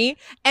Roni,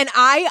 and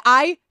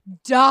I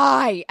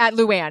die at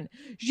Luann.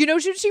 You know,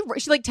 she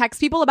like texts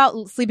people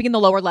about sleeping in the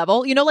lower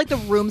level. You know, like the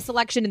room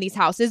selection in these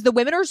houses. The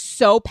women are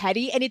so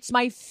petty, and it's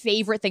my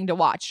favorite thing to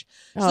watch.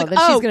 She's like,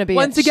 she's gonna be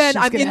once again,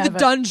 I'm in the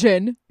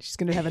dungeon. She's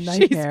gonna have a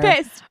nightmare.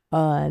 She's pissed.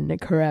 On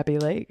Crappy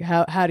Lake.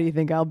 How do you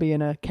think I'll be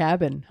in a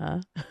cabin,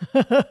 huh?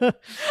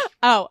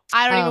 Oh,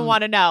 I don't even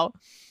want to know.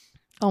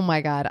 Oh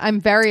my God.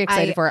 I'm very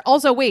excited for it.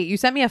 Also, wait, you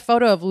sent me a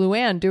photo of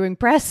Luann doing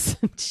press.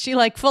 She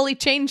like fully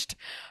changed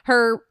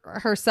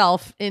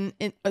herself in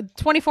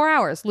 24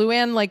 hours.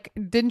 Luann, like,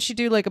 didn't she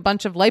do like a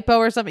bunch of lipo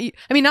or something?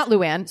 I mean, not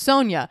Luann,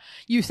 Sonia.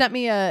 You sent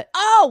me an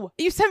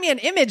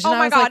image. And oh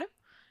my God.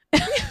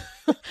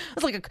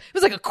 Like, it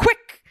was like a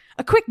quick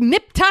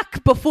nip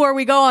tuck before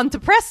we go on to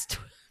press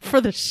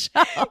for the show.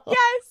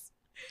 Yes.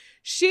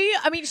 She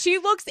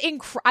looks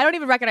I don't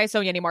even recognize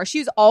Sonia anymore.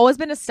 She's always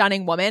been a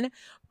stunning woman,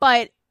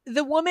 but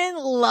the woman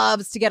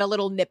loves to get a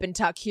little nip and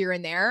tuck here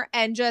and there,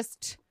 and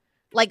just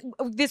like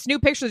this new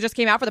picture that just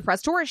came out for the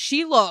press tour,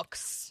 she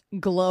looks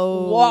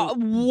glowed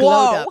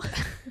up.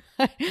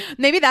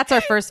 Maybe that's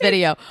our first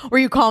video where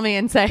you call me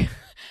and say,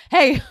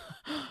 "Hey,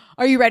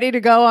 are you ready to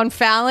go on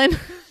Fallon?"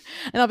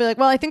 And I'll be like,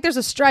 "Well, I think there's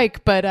a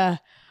strike, but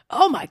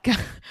oh my God,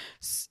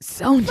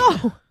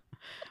 Sonia,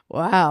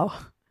 wow,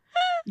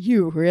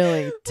 you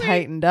really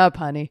tightened up,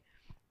 honey."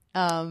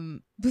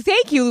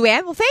 Thank you,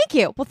 Luann. Well, thank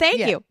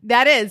you.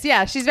 That is,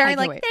 yeah. She's very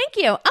like, wait. thank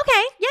you.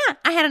 Okay, yeah.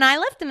 I had an eye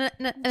lift and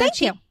a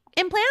cheek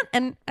implant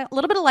and a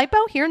little bit of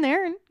lipo here and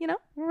there, and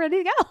we're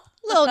ready to go.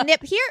 Little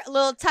nip here, a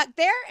little tuck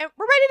there, and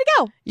we're ready to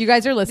go. You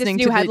guys are listening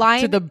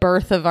to the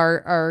birth of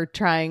our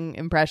trying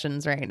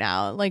impressions right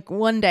now. Like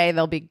one day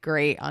they'll be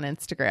great on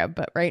Instagram,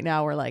 but right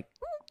now we're like,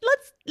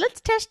 let's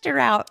test her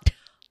out.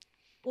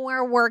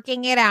 We're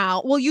working it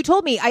out. Well, you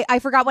told me. I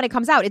forgot when it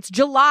comes out. It's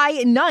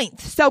July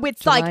 9th. So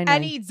it's July like 9th.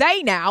 Any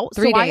day now.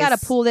 3 days. I got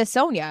to pull this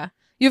Sonia.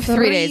 You have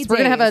 3 days. We're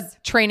going to have a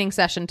training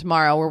session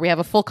tomorrow where we have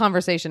a full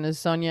conversation as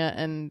Sonia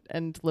and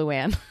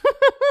Luann.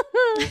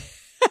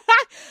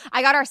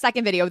 I got our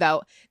second video,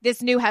 though.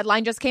 This new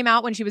headline just came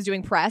out when she was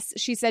doing press.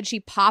 She said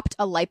she popped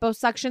a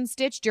liposuction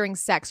stitch during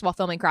sex while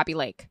filming Crappy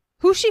Lake.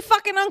 Who's she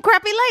fucking on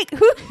Crappy Lake?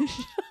 Who?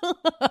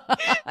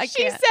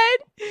 She said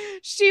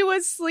she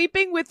was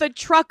sleeping with a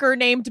trucker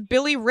named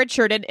Billy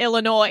Richard in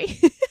Illinois.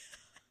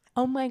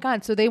 Oh my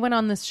God. So they went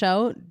on this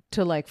show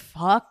to like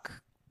fuck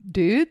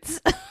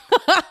dudes?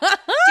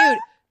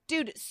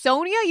 Dude,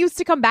 Sonia used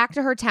to come back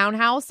to her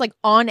townhouse like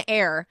on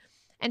air.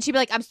 And she'd be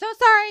like, "I'm so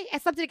sorry. I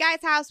slept at a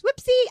guy's house.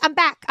 Whoopsie. I'm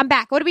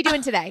back. What are we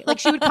doing today?" Like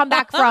she would come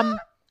back from,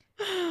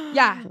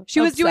 she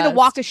was doing the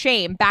walk of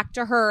shame back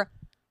to her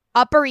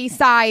Upper East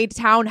Side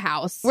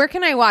townhouse. Where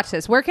can I watch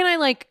this? Where can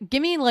I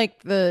give me like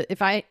if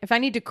I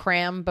need to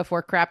cram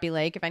before Crappy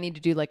Lake, if I need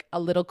to do like a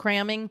little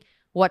cramming,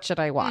 what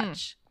should I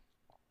watch?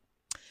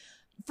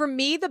 For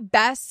me, the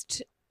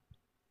best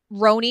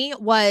Roni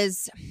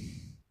was,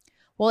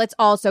 well, it's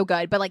also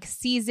good, but like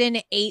season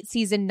 8,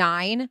 season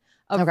 9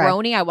 of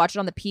Roni. I watched it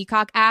on the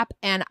Peacock app,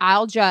 and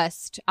I'll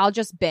just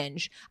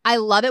binge. I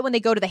love it when they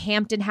go to the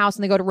Hampton house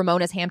and they go to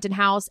Ramona's Hampton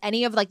house.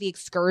 Any of like the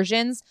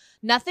excursions,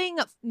 nothing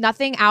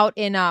out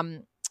in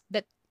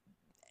that,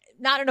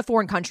 not in a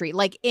foreign country.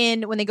 Like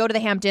when they go to the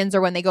Hamptons or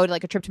when they go to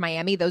like a trip to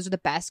Miami, those are the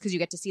best because you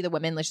get to see the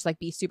women just like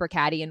be super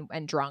catty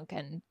and drunk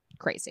and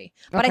crazy.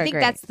 But I think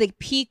that's the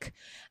peak.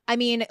 I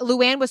mean,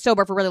 Luann was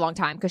sober for a really long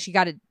time because she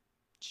got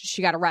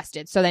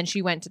arrested. So then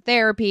she went to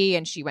therapy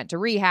and she went to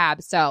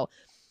rehab. So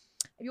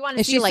if you want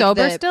to see, like,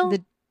 sober still?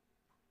 The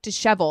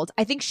disheveled,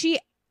 I think she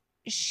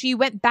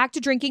went back to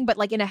drinking, but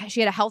like she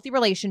had a healthy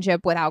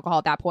relationship with alcohol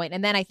at that point,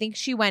 and then I think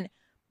she went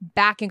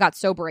back and got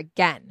sober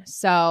again.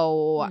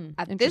 So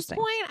at this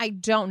point, I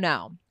don't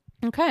know.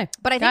 Okay,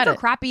 but I think for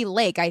Crappy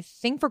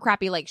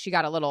Lake, she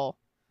got a little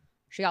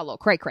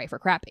cray cray for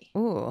Crappy.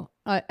 Ooh,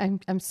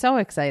 I'm so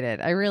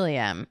excited. I really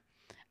am.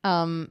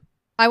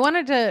 I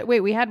wanted to wait.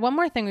 We had one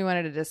more thing we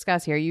wanted to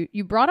discuss here.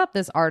 You brought up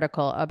this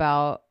article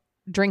about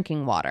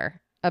drinking water.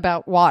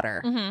 About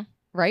water,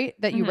 right?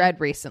 That you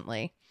read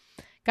recently.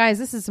 Guys,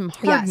 this is some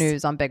hard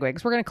news on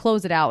Bigwigs. We're going to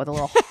close it out with a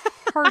little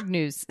hard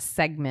news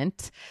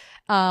segment.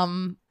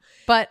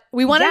 But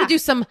we wanted to do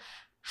some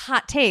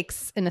hot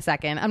takes in a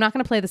second. I'm not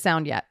going to play the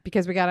sound yet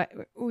because we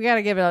gotta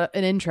give it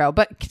an intro.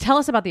 But tell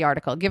us about the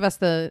article.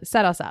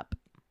 Set us up.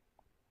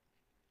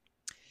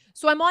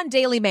 So I'm on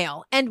Daily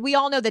Mail, and we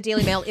all know that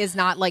Daily Mail is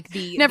not like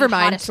the never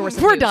mind hottest source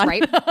of We're news, done.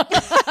 right?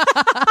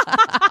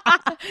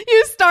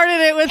 You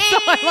started it with so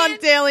I'm on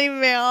Daily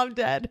Mail. I'm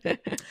dead.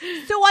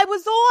 So I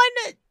was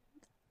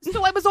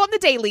on the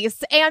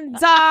dailies, and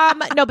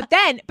no, but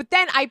then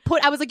I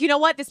was like, you know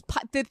what, this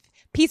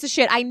piece of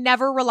shit. I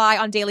never rely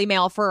on Daily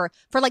Mail for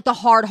like the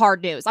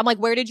hard news. I'm like,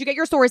 where did you get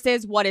your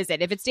sources? What is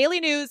it? If it's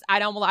daily news, I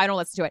don't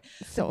listen to it.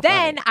 So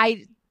then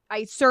I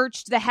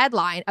searched the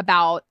headline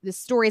about the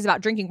stories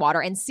about drinking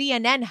water, and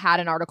CNN had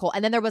an article,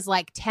 and then there was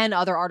like 10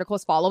 other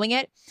articles following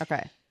it.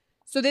 Okay.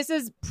 So this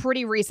is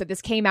pretty recent.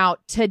 This came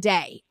out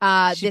today.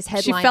 This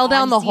headline she fell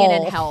down on the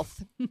CNN hole.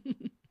 Health.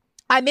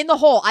 I'm in the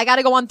hole. I got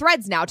to go on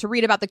Threads now to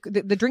read about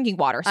the drinking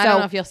water. So I don't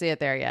know if you'll see it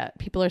there yet.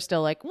 People are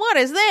still like, what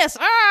is this?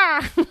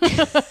 Ah!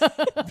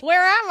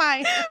 Where am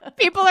I?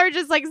 people are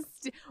just like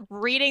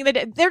reading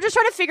they're just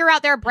trying to figure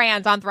out their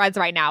brands on Threads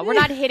right now. We're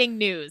not hitting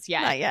news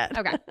yet. Not yet.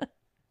 Okay.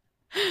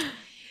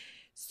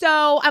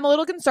 So I'm a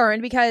little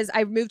concerned because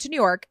I've moved to New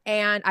York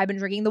and I've been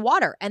drinking the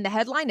water. And the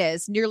headline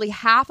is nearly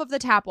half of the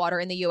tap water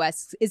in the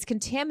U.S. is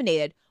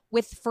contaminated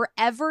with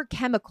forever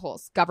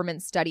chemicals,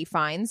 government study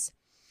finds.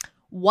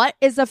 What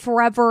is a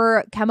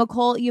forever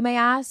chemical, you may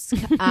ask?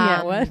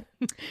 Yeah, what?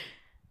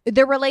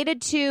 They're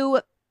related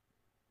to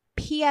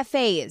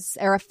PFAs,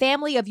 are a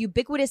family of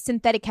ubiquitous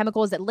synthetic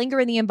chemicals that linger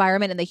in the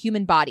environment and the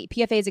human body.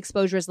 PFAs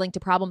exposure is linked to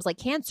problems like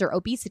cancer,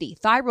 obesity,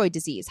 thyroid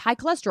disease, high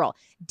cholesterol,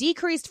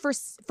 decreased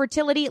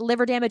fertility,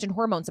 liver damage, and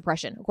hormone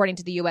suppression, according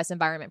to the U.S.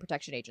 Environment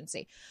Protection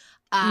Agency.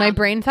 My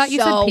brain thought you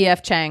said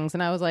PF Chang's,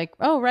 and I was like,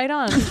 oh, right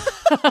on.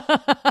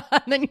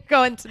 And then you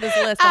go into this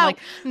list. I'm like,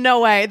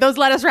 no way. Those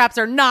lettuce wraps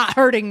are not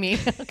hurting me.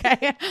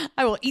 Okay.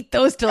 I will eat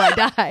those till I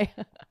die.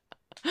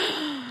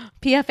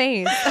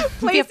 PFAs.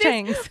 PF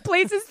Chang's.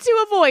 Places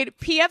to avoid: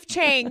 PF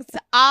Chang's,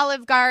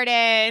 Olive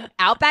Garden,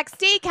 Outback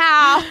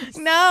Steakhouse.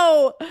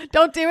 No,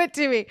 don't do it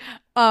to me.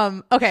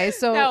 Okay,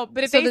 so no,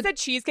 but if they said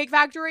Cheesecake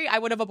Factory, I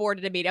would have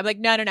aborted immediately. I'm like,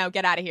 no,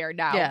 get out of here.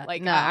 No, yeah,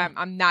 like no.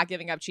 I'm not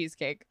giving up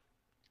cheesecake.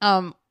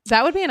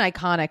 That would be an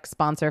iconic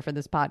sponsor for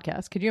this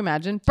podcast. Could you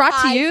imagine?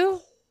 Brought to you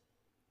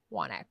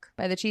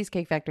by the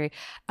Cheesecake Factory.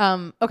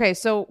 Okay,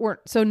 so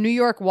New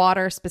York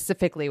water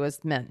specifically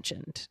was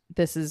mentioned.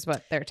 This is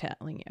what they're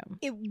telling you.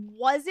 It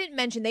wasn't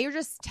mentioned. They were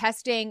just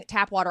testing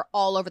tap water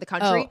all over the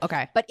country. Oh,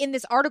 okay. But in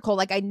this article,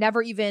 like I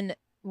never even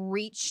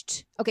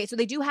reached. Okay, so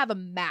they do have a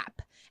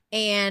map.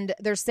 And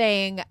they're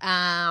saying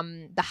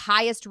the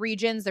highest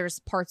regions, there's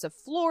parts of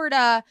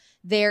Florida.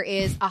 There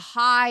is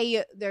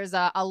there's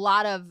a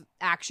lot of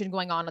action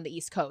going on the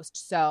East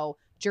Coast. So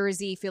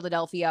Jersey,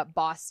 Philadelphia,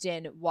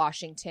 Boston,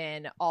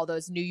 Washington, all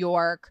those, New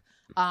York,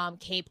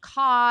 Cape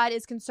Cod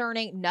is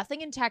concerning.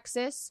 Nothing in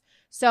Texas.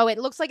 So it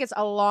looks like it's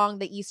along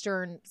the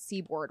eastern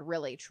seaboard,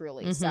 really,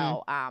 truly. Mm-hmm.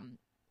 So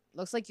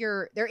looks like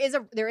there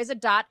is a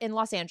dot in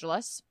Los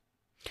Angeles.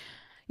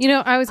 You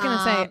know, I was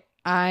gonna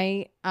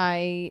say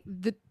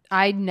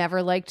I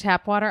never liked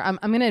tap water. I'm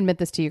going to admit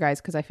this to you guys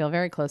because I feel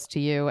very close to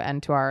you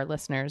and to our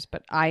listeners,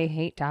 but I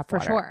hate tap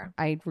water. For sure.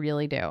 I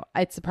really do.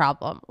 It's a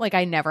problem. Like,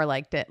 I never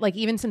liked it. Like,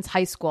 even since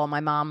high school, my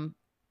mom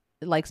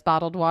likes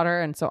bottled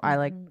water, and so I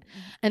like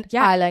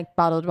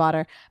bottled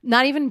water.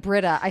 Not even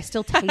Brita. I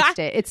still taste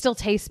it. It still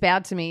tastes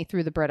bad to me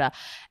through the Brita.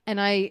 And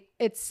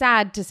it's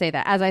sad to say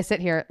that as I sit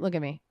here, look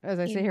at me, as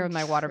I sit here with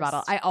my water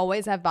bottle. I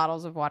always have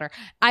bottles of water.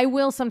 I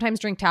will sometimes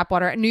drink tap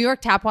water. New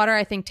York tap water,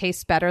 I think,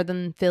 tastes better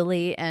than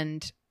Philly,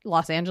 and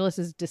Los Angeles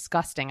is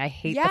disgusting. I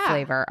hate the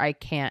flavor. I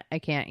can't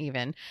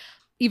even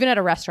at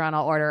a restaurant,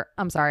 I'll order,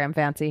 I'm sorry, I'm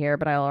fancy here,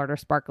 but I'll order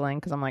sparkling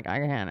because I'm like, I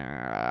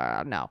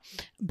can't, no.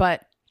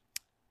 But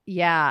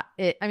yeah,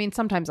 I mean,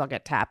 sometimes I'll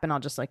get tap and I'll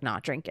just like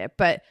not drink it,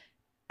 but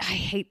I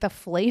hate the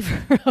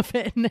flavor of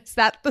it. And is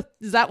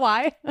that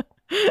why?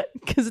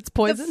 Because it's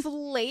poison? The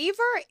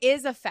flavor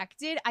is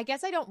affected. I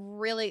guess I don't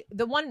really,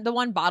 the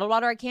one bottled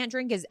water I can't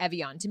drink is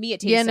Evian. To me, it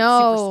tastes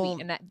super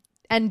sweet.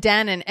 And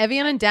Dannon.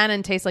 Evian and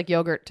Dannon taste like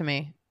yogurt to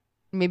me.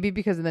 Maybe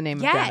because of the name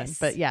of Dannon,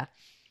 but yeah.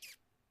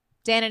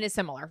 Dannon is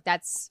similar.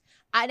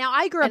 Now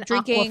I grew up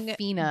drinking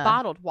Aquafina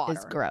bottled water.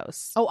 Is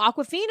gross. Oh,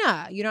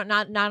 Aquafina. You don't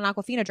not an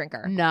Aquafina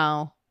drinker.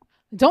 No.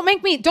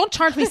 Don't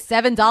charge me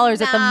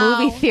 $7 at the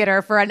movie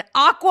theater for an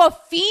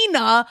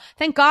Aquafina.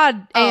 Thank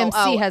God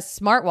AMC has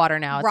smart water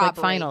now. It's like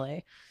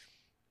finally.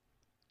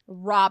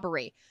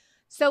 Robbery.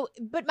 So,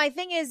 but my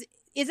thing is,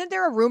 isn't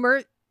there a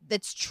rumor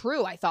that's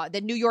true? I thought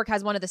that New York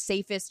has one of the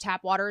safest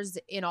tap waters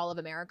in all of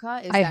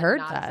America. I heard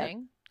that.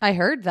 I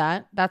heard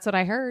that. That's what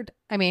I heard.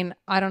 I mean,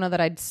 I don't know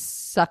that I'd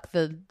suck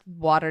the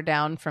water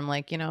down from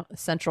like,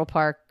 Central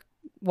Park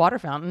water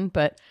fountain,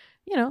 but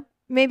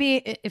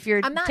maybe if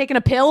you're taking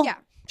a pill,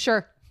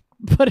 sure,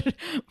 put it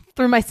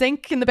through my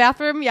sink in the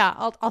bathroom. Yeah,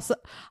 I'll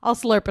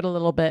slurp it a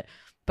little bit,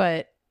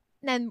 but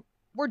then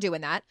we're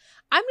doing that.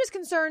 I'm just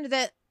concerned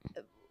that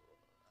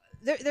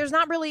there's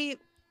not really.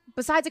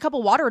 Besides a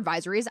couple water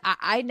advisories,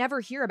 I never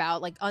hear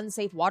about like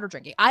unsafe water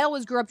drinking. I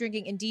always grew up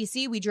drinking in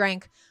DC. We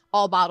drank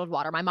all bottled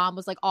water. My mom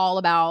was like all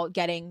about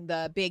getting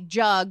the big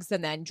jugs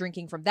and then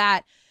drinking from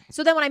that.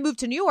 So then when I moved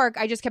to New York,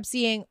 I just kept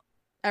seeing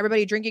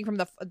everybody drinking from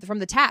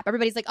the tap.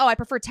 Everybody's like, oh, I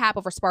prefer tap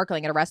over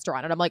sparkling at a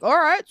restaurant. And I'm like, all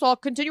right, so I'll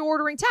continue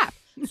ordering tap.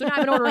 So now I've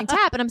been ordering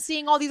tap and I'm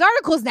seeing all these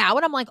articles now.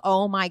 And I'm like,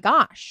 oh my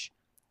gosh.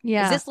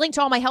 Yeah. Is this linked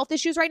to all my health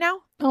issues right now?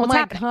 What's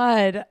happening?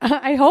 God.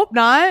 I hope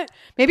not.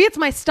 Maybe it's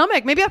my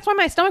stomach. Maybe that's why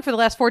my stomach for the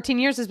last 14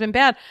 years has been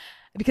bad,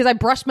 because I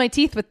brushed my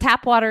teeth with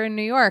tap water in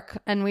New York,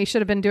 and we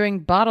should have been doing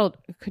bottled.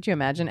 Could you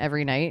imagine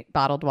every night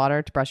bottled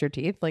water to brush your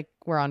teeth? Like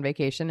we're on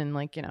vacation in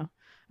like, a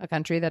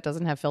country that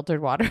doesn't have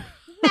filtered water.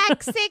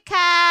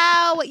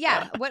 Mexico.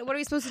 Yeah. What are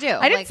we supposed to do?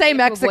 I didn't say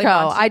Mexico.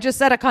 I just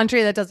said a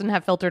country that doesn't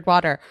have filtered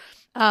water.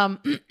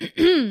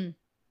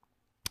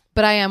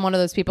 But I am one of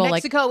those people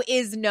Mexico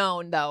is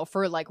known though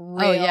for like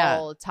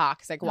real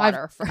toxic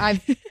water.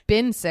 I've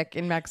been sick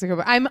in Mexico,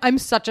 but I'm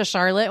such a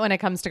Charlotte when it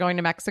comes to going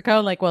to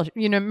Mexico. Like, well,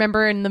 you know,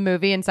 remember in the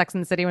movie in Sex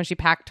and the City when she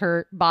packed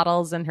her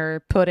bottles and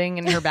her pudding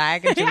in her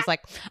bag and she was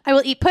like, I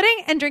will eat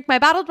pudding and drink my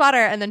bottled water.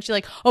 And then she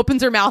like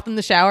opens her mouth in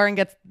the shower and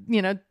gets,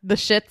 you know, the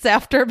shits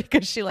after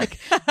because she like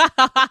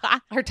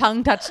her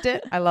tongue touched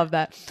it. I love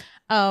that.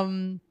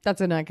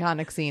 That's an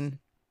iconic scene.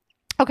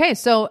 Okay.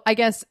 So I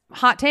guess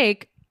hot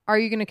take. Are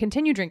you going to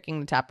continue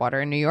drinking the tap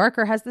water in New York,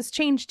 or has this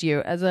changed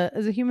you as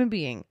a human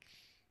being?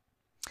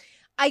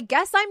 I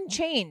guess I'm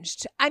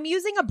changed. I'm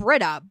using a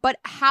Brita, but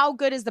how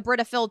good is the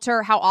Brita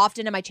filter? How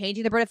often am I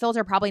changing the Brita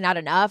filter? Probably not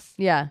enough.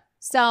 Yeah.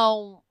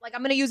 So, like,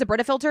 I'm going to use a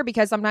Brita filter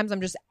because sometimes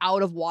I'm just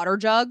out of water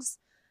jugs.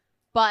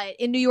 But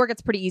in New York,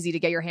 it's pretty easy to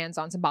get your hands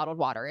on some bottled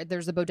water.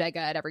 There's a bodega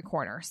at every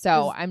corner.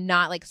 So I'm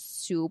not, like,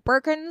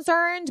 super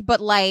concerned,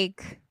 but,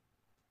 like...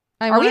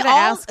 Are we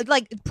all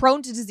like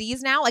prone to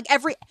disease now? Like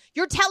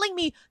you're telling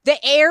me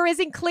the air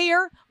isn't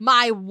clear,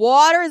 my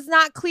water is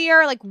not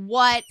clear. Like,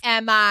 what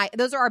am I?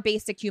 Those are our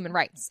basic human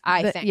rights,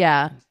 I think.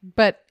 Yeah,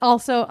 but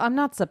also I'm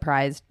not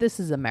surprised. This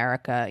is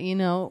America, you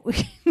know.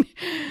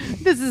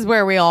 This is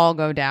where we all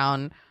go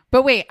down.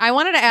 But wait, I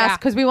wanted to ask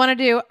because I wanted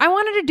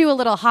to do a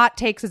little hot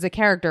takes as a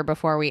character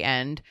before we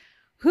end.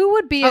 Who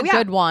would be a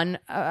good one?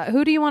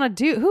 Who do you want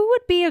to do?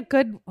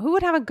 Who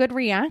would have a good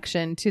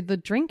reaction to the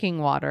drinking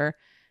water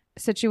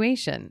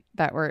situation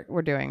that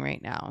we're doing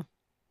right now?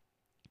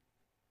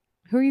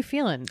 Who are you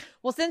feeling?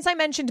 Well, since I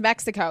mentioned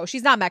Mexico,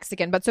 she's not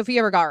Mexican, but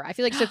Sofia Vergara. I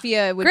feel like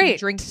Sofia would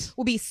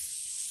be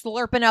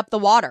slurping up the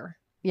water.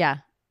 Yeah.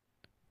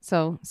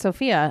 So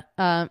Sophia,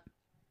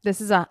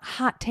 this is a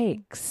hot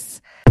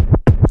takes.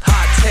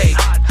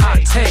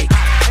 Hot take.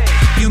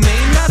 You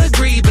may not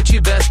agree, but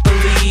you best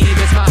believe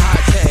it's my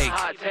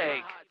hot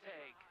take.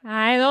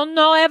 I don't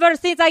know. Ever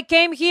since I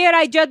came here,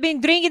 I just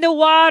been drinking the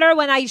water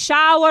when I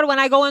shower, when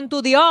I go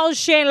into the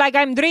ocean, like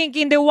I'm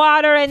drinking the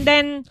water, and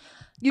then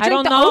I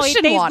don't know.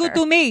 It tastes good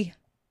to me.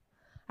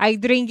 I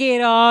drink it.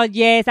 Oh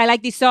yes, I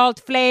like the salt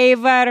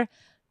flavor.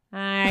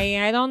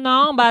 I don't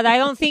know, but I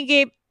don't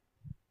think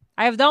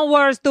I've done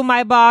worse to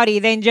my body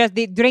than just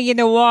drinking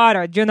the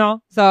water. You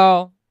know,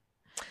 so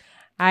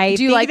I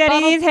think that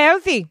it is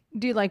healthy.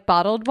 Do you like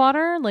bottled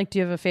water? Like, do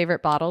you have a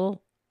favorite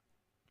bottle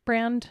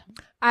brand?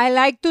 I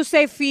like to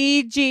say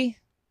Fiji.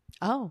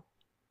 Oh.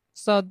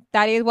 So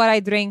that is what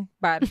I drink.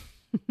 But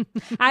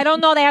I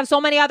don't know. They have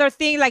so many other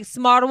things like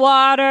smart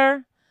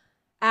water,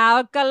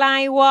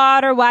 alkaline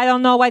water. Well, I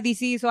don't know what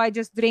this is, so I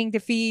just drink the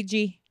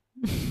Fiji.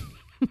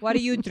 What do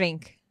you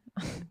drink?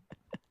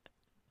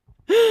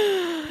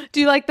 Do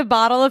you like the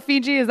bottle of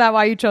Fiji? Is that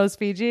why you chose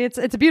Fiji? It's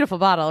a beautiful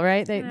bottle,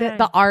 right?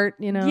 The art,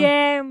 you know.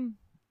 Yeah.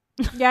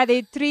 Yeah,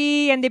 the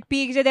tree and the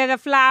picture, the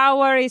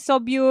flower is so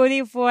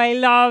beautiful. I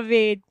love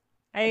it.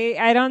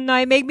 I don't know.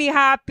 It makes me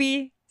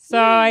happy.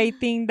 So I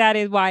think that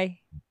is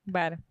why.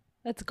 But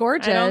that's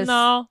gorgeous. I don't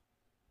know.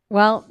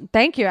 Well,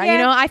 thank you. Yeah. You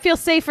know, I feel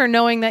safer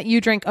knowing that you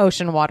drink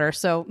ocean water.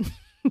 So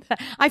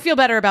I feel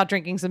better about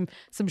drinking some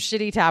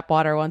shitty tap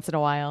water once in a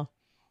while.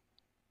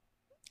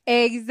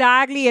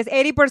 Exactly. It's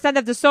 80%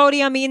 of the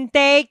sodium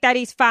intake. That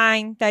is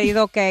fine. That is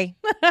okay.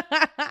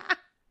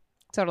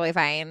 Totally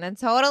fine. That's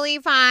totally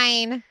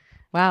fine.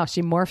 Wow,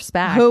 she morphs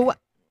back.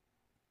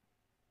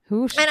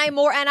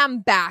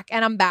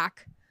 I'm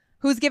back.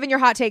 Who's giving your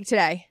hot take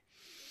today?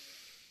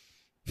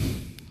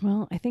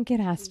 Well, I think it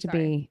has to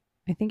be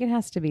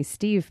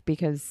Steve,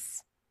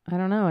 because I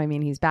don't know. I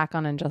mean, he's back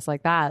on And Just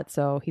Like That,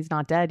 so he's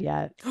not dead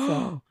yet.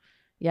 So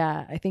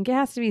yeah, I think it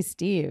has to be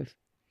Steve.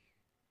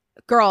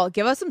 Girl,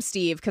 give us some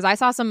Steve, because I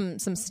saw some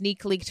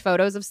sneak leaked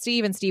photos of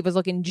Steve, and Steve was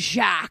looking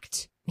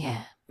jacked.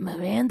 Yeah,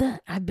 Miranda,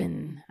 I've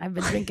been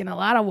drinking a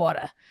lot of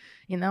water.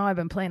 You know, I've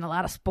been playing a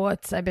lot of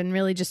sports. I've been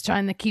really just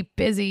trying to keep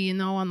busy, you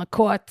know, on the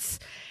courts.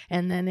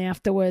 And then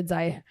afterwards,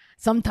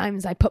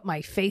 sometimes I put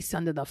my face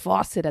under the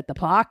faucet at the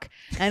park,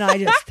 and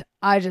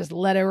I just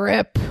let it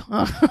rip.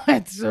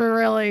 It's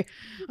really,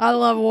 I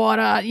love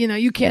water. You know,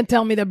 you can't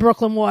tell me that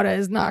Brooklyn water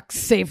is not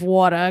safe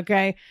water.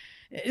 Okay,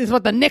 it's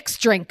what the Knicks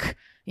drink.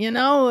 You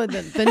know,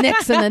 the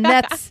Knicks and the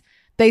Nets,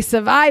 they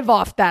survive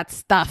off that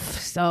stuff.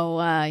 So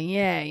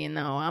yeah, you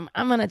know,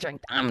 I'm gonna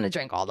drink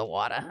all the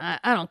water.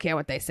 I don't care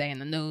what they say in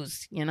the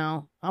news. You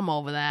know, I'm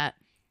over that.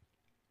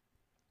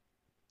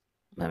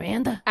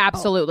 Miranda,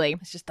 Absolutely.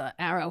 it's just an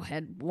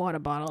Arrowhead water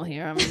bottle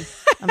here. I mean,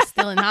 I'm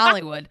still in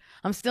Hollywood.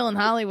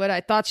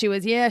 I thought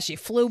she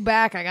flew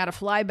back. I got to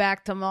fly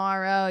back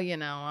tomorrow. You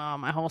know,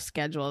 my whole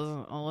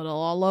schedule is a little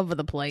all over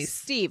the place.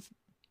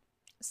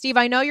 Steve,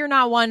 I know you're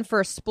not one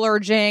for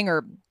splurging,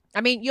 or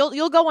I mean,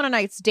 you'll go on a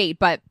nice date,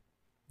 but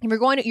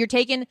if you're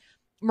taking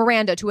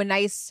Miranda to a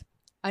nice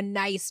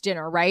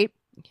dinner, right?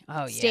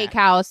 Oh, yeah.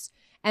 Steakhouse,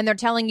 and they're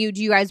telling you,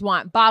 do you guys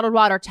want bottled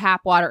water,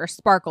 tap water, or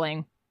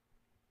sparkling?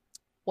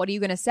 What are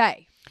you going to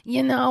say?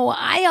 You know,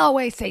 I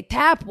always say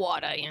tap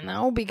water, you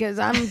know, because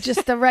I'm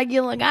just a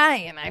regular guy,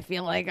 and I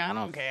feel like I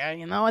don't care,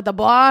 you know, at the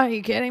bar. Are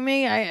you kidding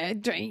me? I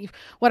drink.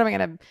 What am I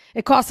going to?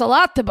 It costs a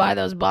lot to buy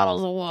those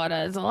bottles of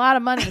water. It's a lot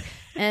of money.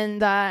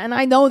 and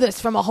I know this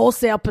from a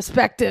wholesale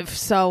perspective.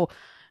 So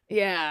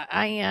yeah,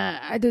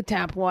 I do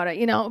tap water,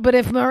 But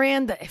if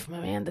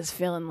Miranda's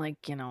feeling like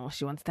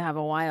she wants to have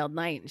a wild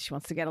night and she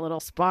wants to get a little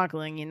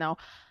sparkling,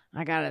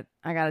 I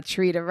gotta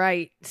treat her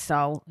right.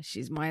 So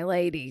she's my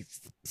lady.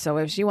 So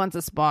if she wants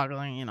a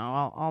sparkling,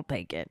 I'll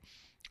take it.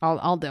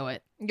 I'll do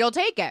it. You'll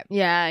take it.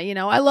 Yeah,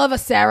 I love a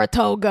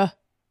Saratoga.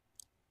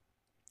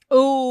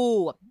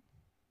 Ooh.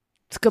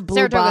 It's a good blue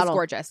Saratoga's bottle.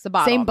 gorgeous. The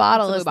bottle. Same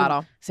bottle It's a as blue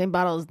bottle. Same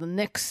bottle as the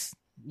Knicks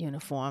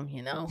uniform,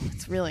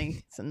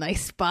 It's a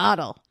nice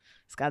bottle.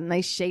 It's got a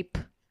nice shape.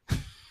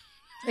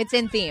 It's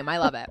in theme. I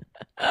love it.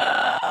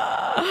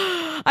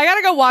 I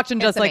gotta go watch him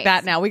just like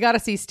that now. We gotta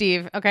see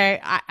Steve. Okay,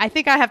 I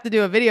think I have to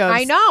do a video.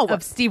 I know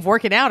of Steve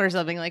working out or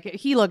something. Like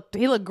he looked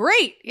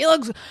great. He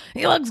looks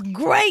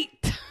great.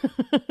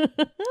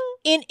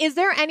 Is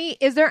there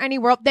any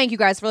world? Thank you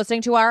guys for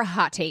listening to our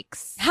hot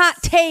takes. Hot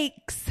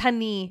takes,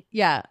 honey.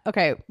 Yeah.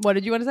 Okay. What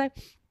did you want to say?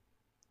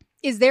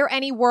 Is there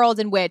any world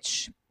in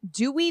which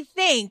do we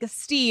think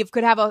Steve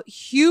could have a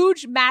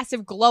huge,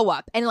 massive glow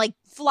up and like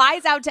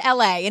flies out to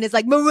LA and is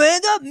like,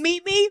 Miranda,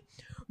 meet me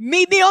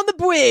on the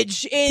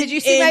bridge. Did you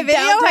see my video?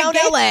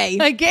 Downtown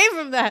LA. I gave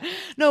him that.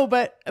 No,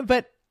 but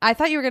I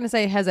thought you were gonna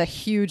say has a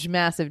huge,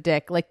 massive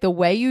dick. Like the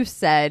way you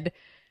said.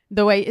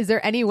 Is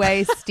there any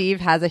way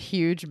Steve has a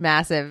huge,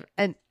 massive,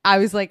 and I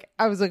was like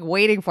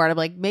waiting for it. I'm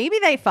like, maybe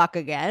they fuck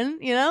again,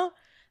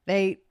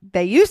 They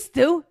used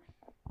to.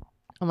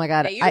 Oh my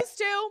God. They used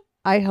to.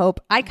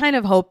 I kind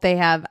of hope they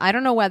have. I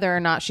don't know whether or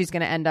not she's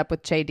going to end up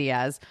with Che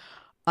Diaz.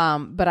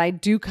 But I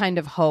do kind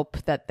of hope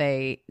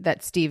that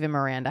Steve and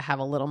Miranda have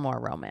a little more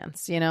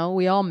romance.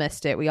 We all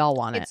missed it. We all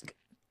want it.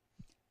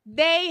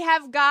 They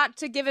have got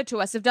to give it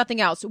to us, if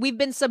nothing else. We've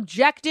been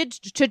subjected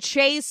to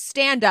Che's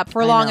stand-up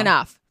for long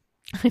enough.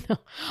 I know.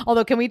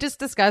 Although, can we just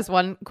discuss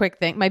one quick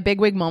thing? My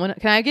bigwig moment.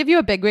 Can I give you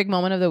a bigwig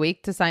moment of the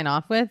week to sign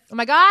off with? Oh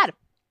my God.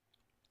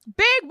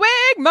 Big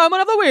wig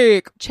moment of the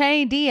week.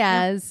 Che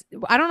Diaz.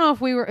 I don't know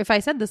if I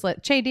said this.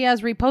 Che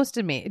Diaz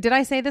reposted me. Did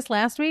I say this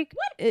last week?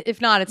 What? If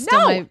not, it's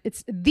still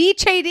it's the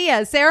Che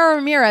Diaz. Sarah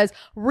Ramirez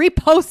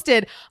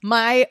reposted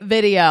my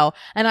video.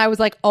 And I was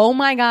like, oh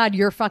my God,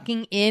 you're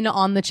fucking in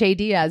on the Che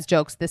Diaz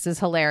jokes. This is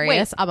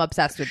hilarious. I'm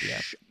obsessed with you.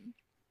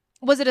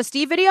 Was it a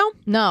Steve video?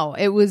 No,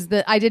 it was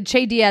I did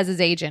Che Diaz's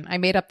agent. I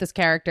made up this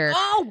character.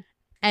 Oh.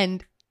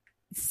 And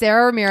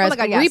Sarah Ramirez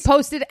God, yes.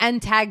 reposted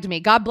and tagged me.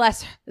 God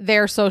bless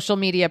their social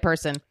media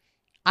person.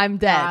 I'm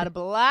dead. God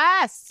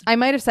bless. I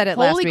might have said it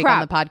last week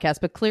crap. on the podcast,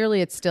 but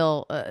clearly it's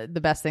still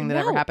the best thing that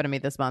ever happened to me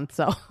this month.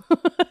 So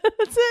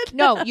that's it.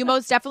 No, you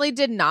most definitely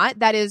did not.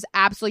 That is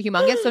absolutely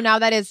humongous. So now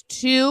that is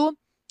 2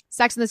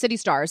 Sex and the City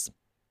stars,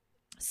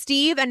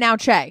 Steve and now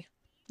Che,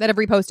 that have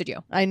reposted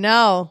you. I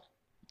know.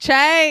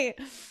 Che.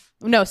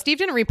 No, Steve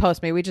didn't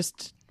repost me. We've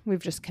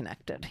just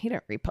connected. He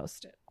didn't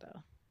repost it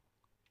though.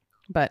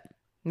 But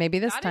maybe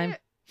this time.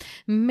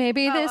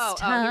 Maybe this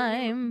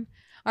time.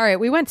 All right,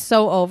 we went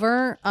so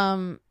over.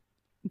 Do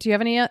you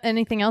have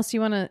anything else you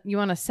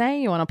wanna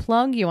say? You wanna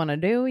plug? You wanna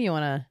do? You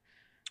wanna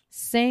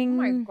sing?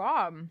 Oh my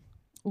God.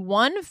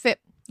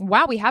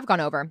 Wow, we have gone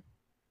over.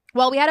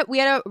 Well, we had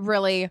a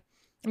really.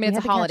 I mean,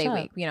 it's a holiday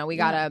week. We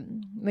gotta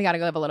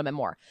live a little bit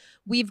more.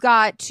 We've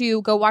got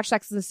to go watch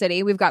Sex and the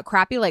City. We've got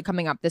Crappy Lake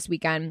coming up this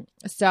weekend.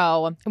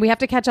 So we have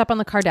to catch up on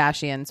the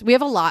Kardashians. We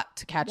have a lot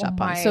to catch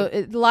up on. So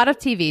a lot of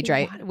TV,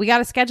 right? We got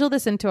to schedule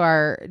this into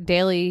our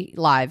daily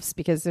lives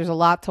because there's a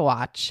lot to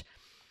watch.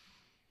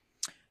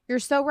 You're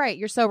so right.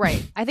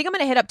 I think I'm going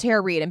to hit up Tara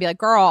Reid and be like,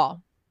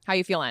 girl, how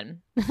you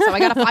feeling? So I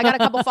got a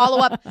couple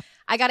follow-up.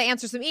 I got to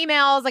answer some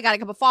emails. I got a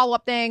couple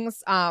follow-up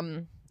things.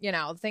 We're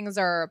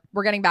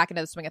getting back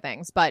into the swing of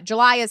things, but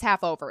July is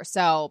half over.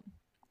 So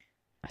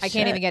I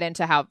can't even get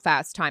into how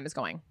fast time is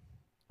going.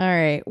 All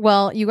right.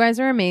 Well, you guys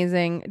are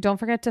amazing. Don't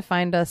forget to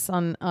find us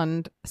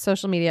on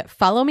social media.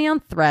 Follow me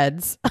on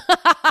Threads.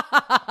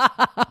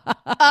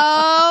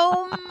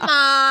 Oh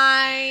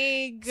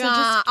my God. So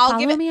just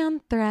follow me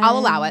on Threads. I'll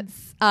allow it.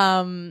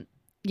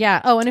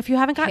 Yeah. Oh, and if you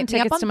haven't gotten Hit me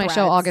up tickets on to my Threads.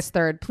 show August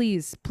 3rd,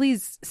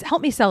 please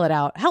help me sell it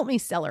out. Help me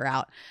sell her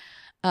out.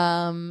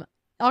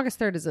 August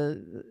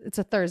 3rd it's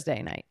a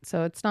Thursday night,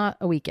 so it's not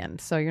a weekend.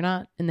 So you're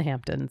not in the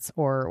Hamptons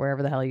or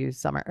wherever the hell you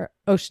summer. Or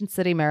Ocean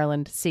City,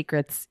 Maryland,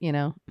 secrets,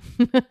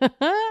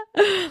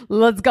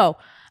 Let's go.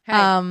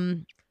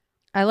 Hey.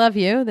 I love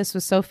you. This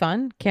was so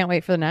fun. Can't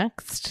wait for the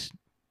next.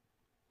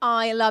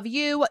 I love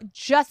you.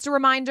 Just a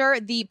reminder,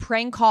 the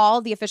prank call,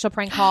 the official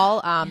prank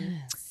call,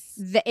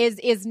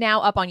 is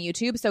now up on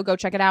YouTube. So go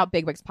check it out.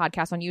 Big Wigs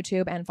Podcast on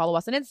YouTube and follow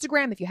us on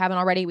Instagram. If you haven't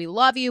already, we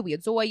love you. We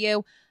adore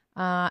you.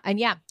 And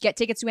yeah, get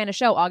tickets to Anna's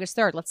show August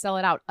 3rd. Let's sell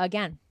it out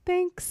again.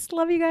 Thanks.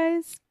 Love you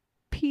guys.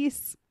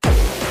 Peace.